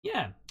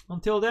 Yeah,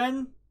 until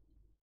then,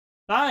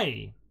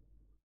 bye.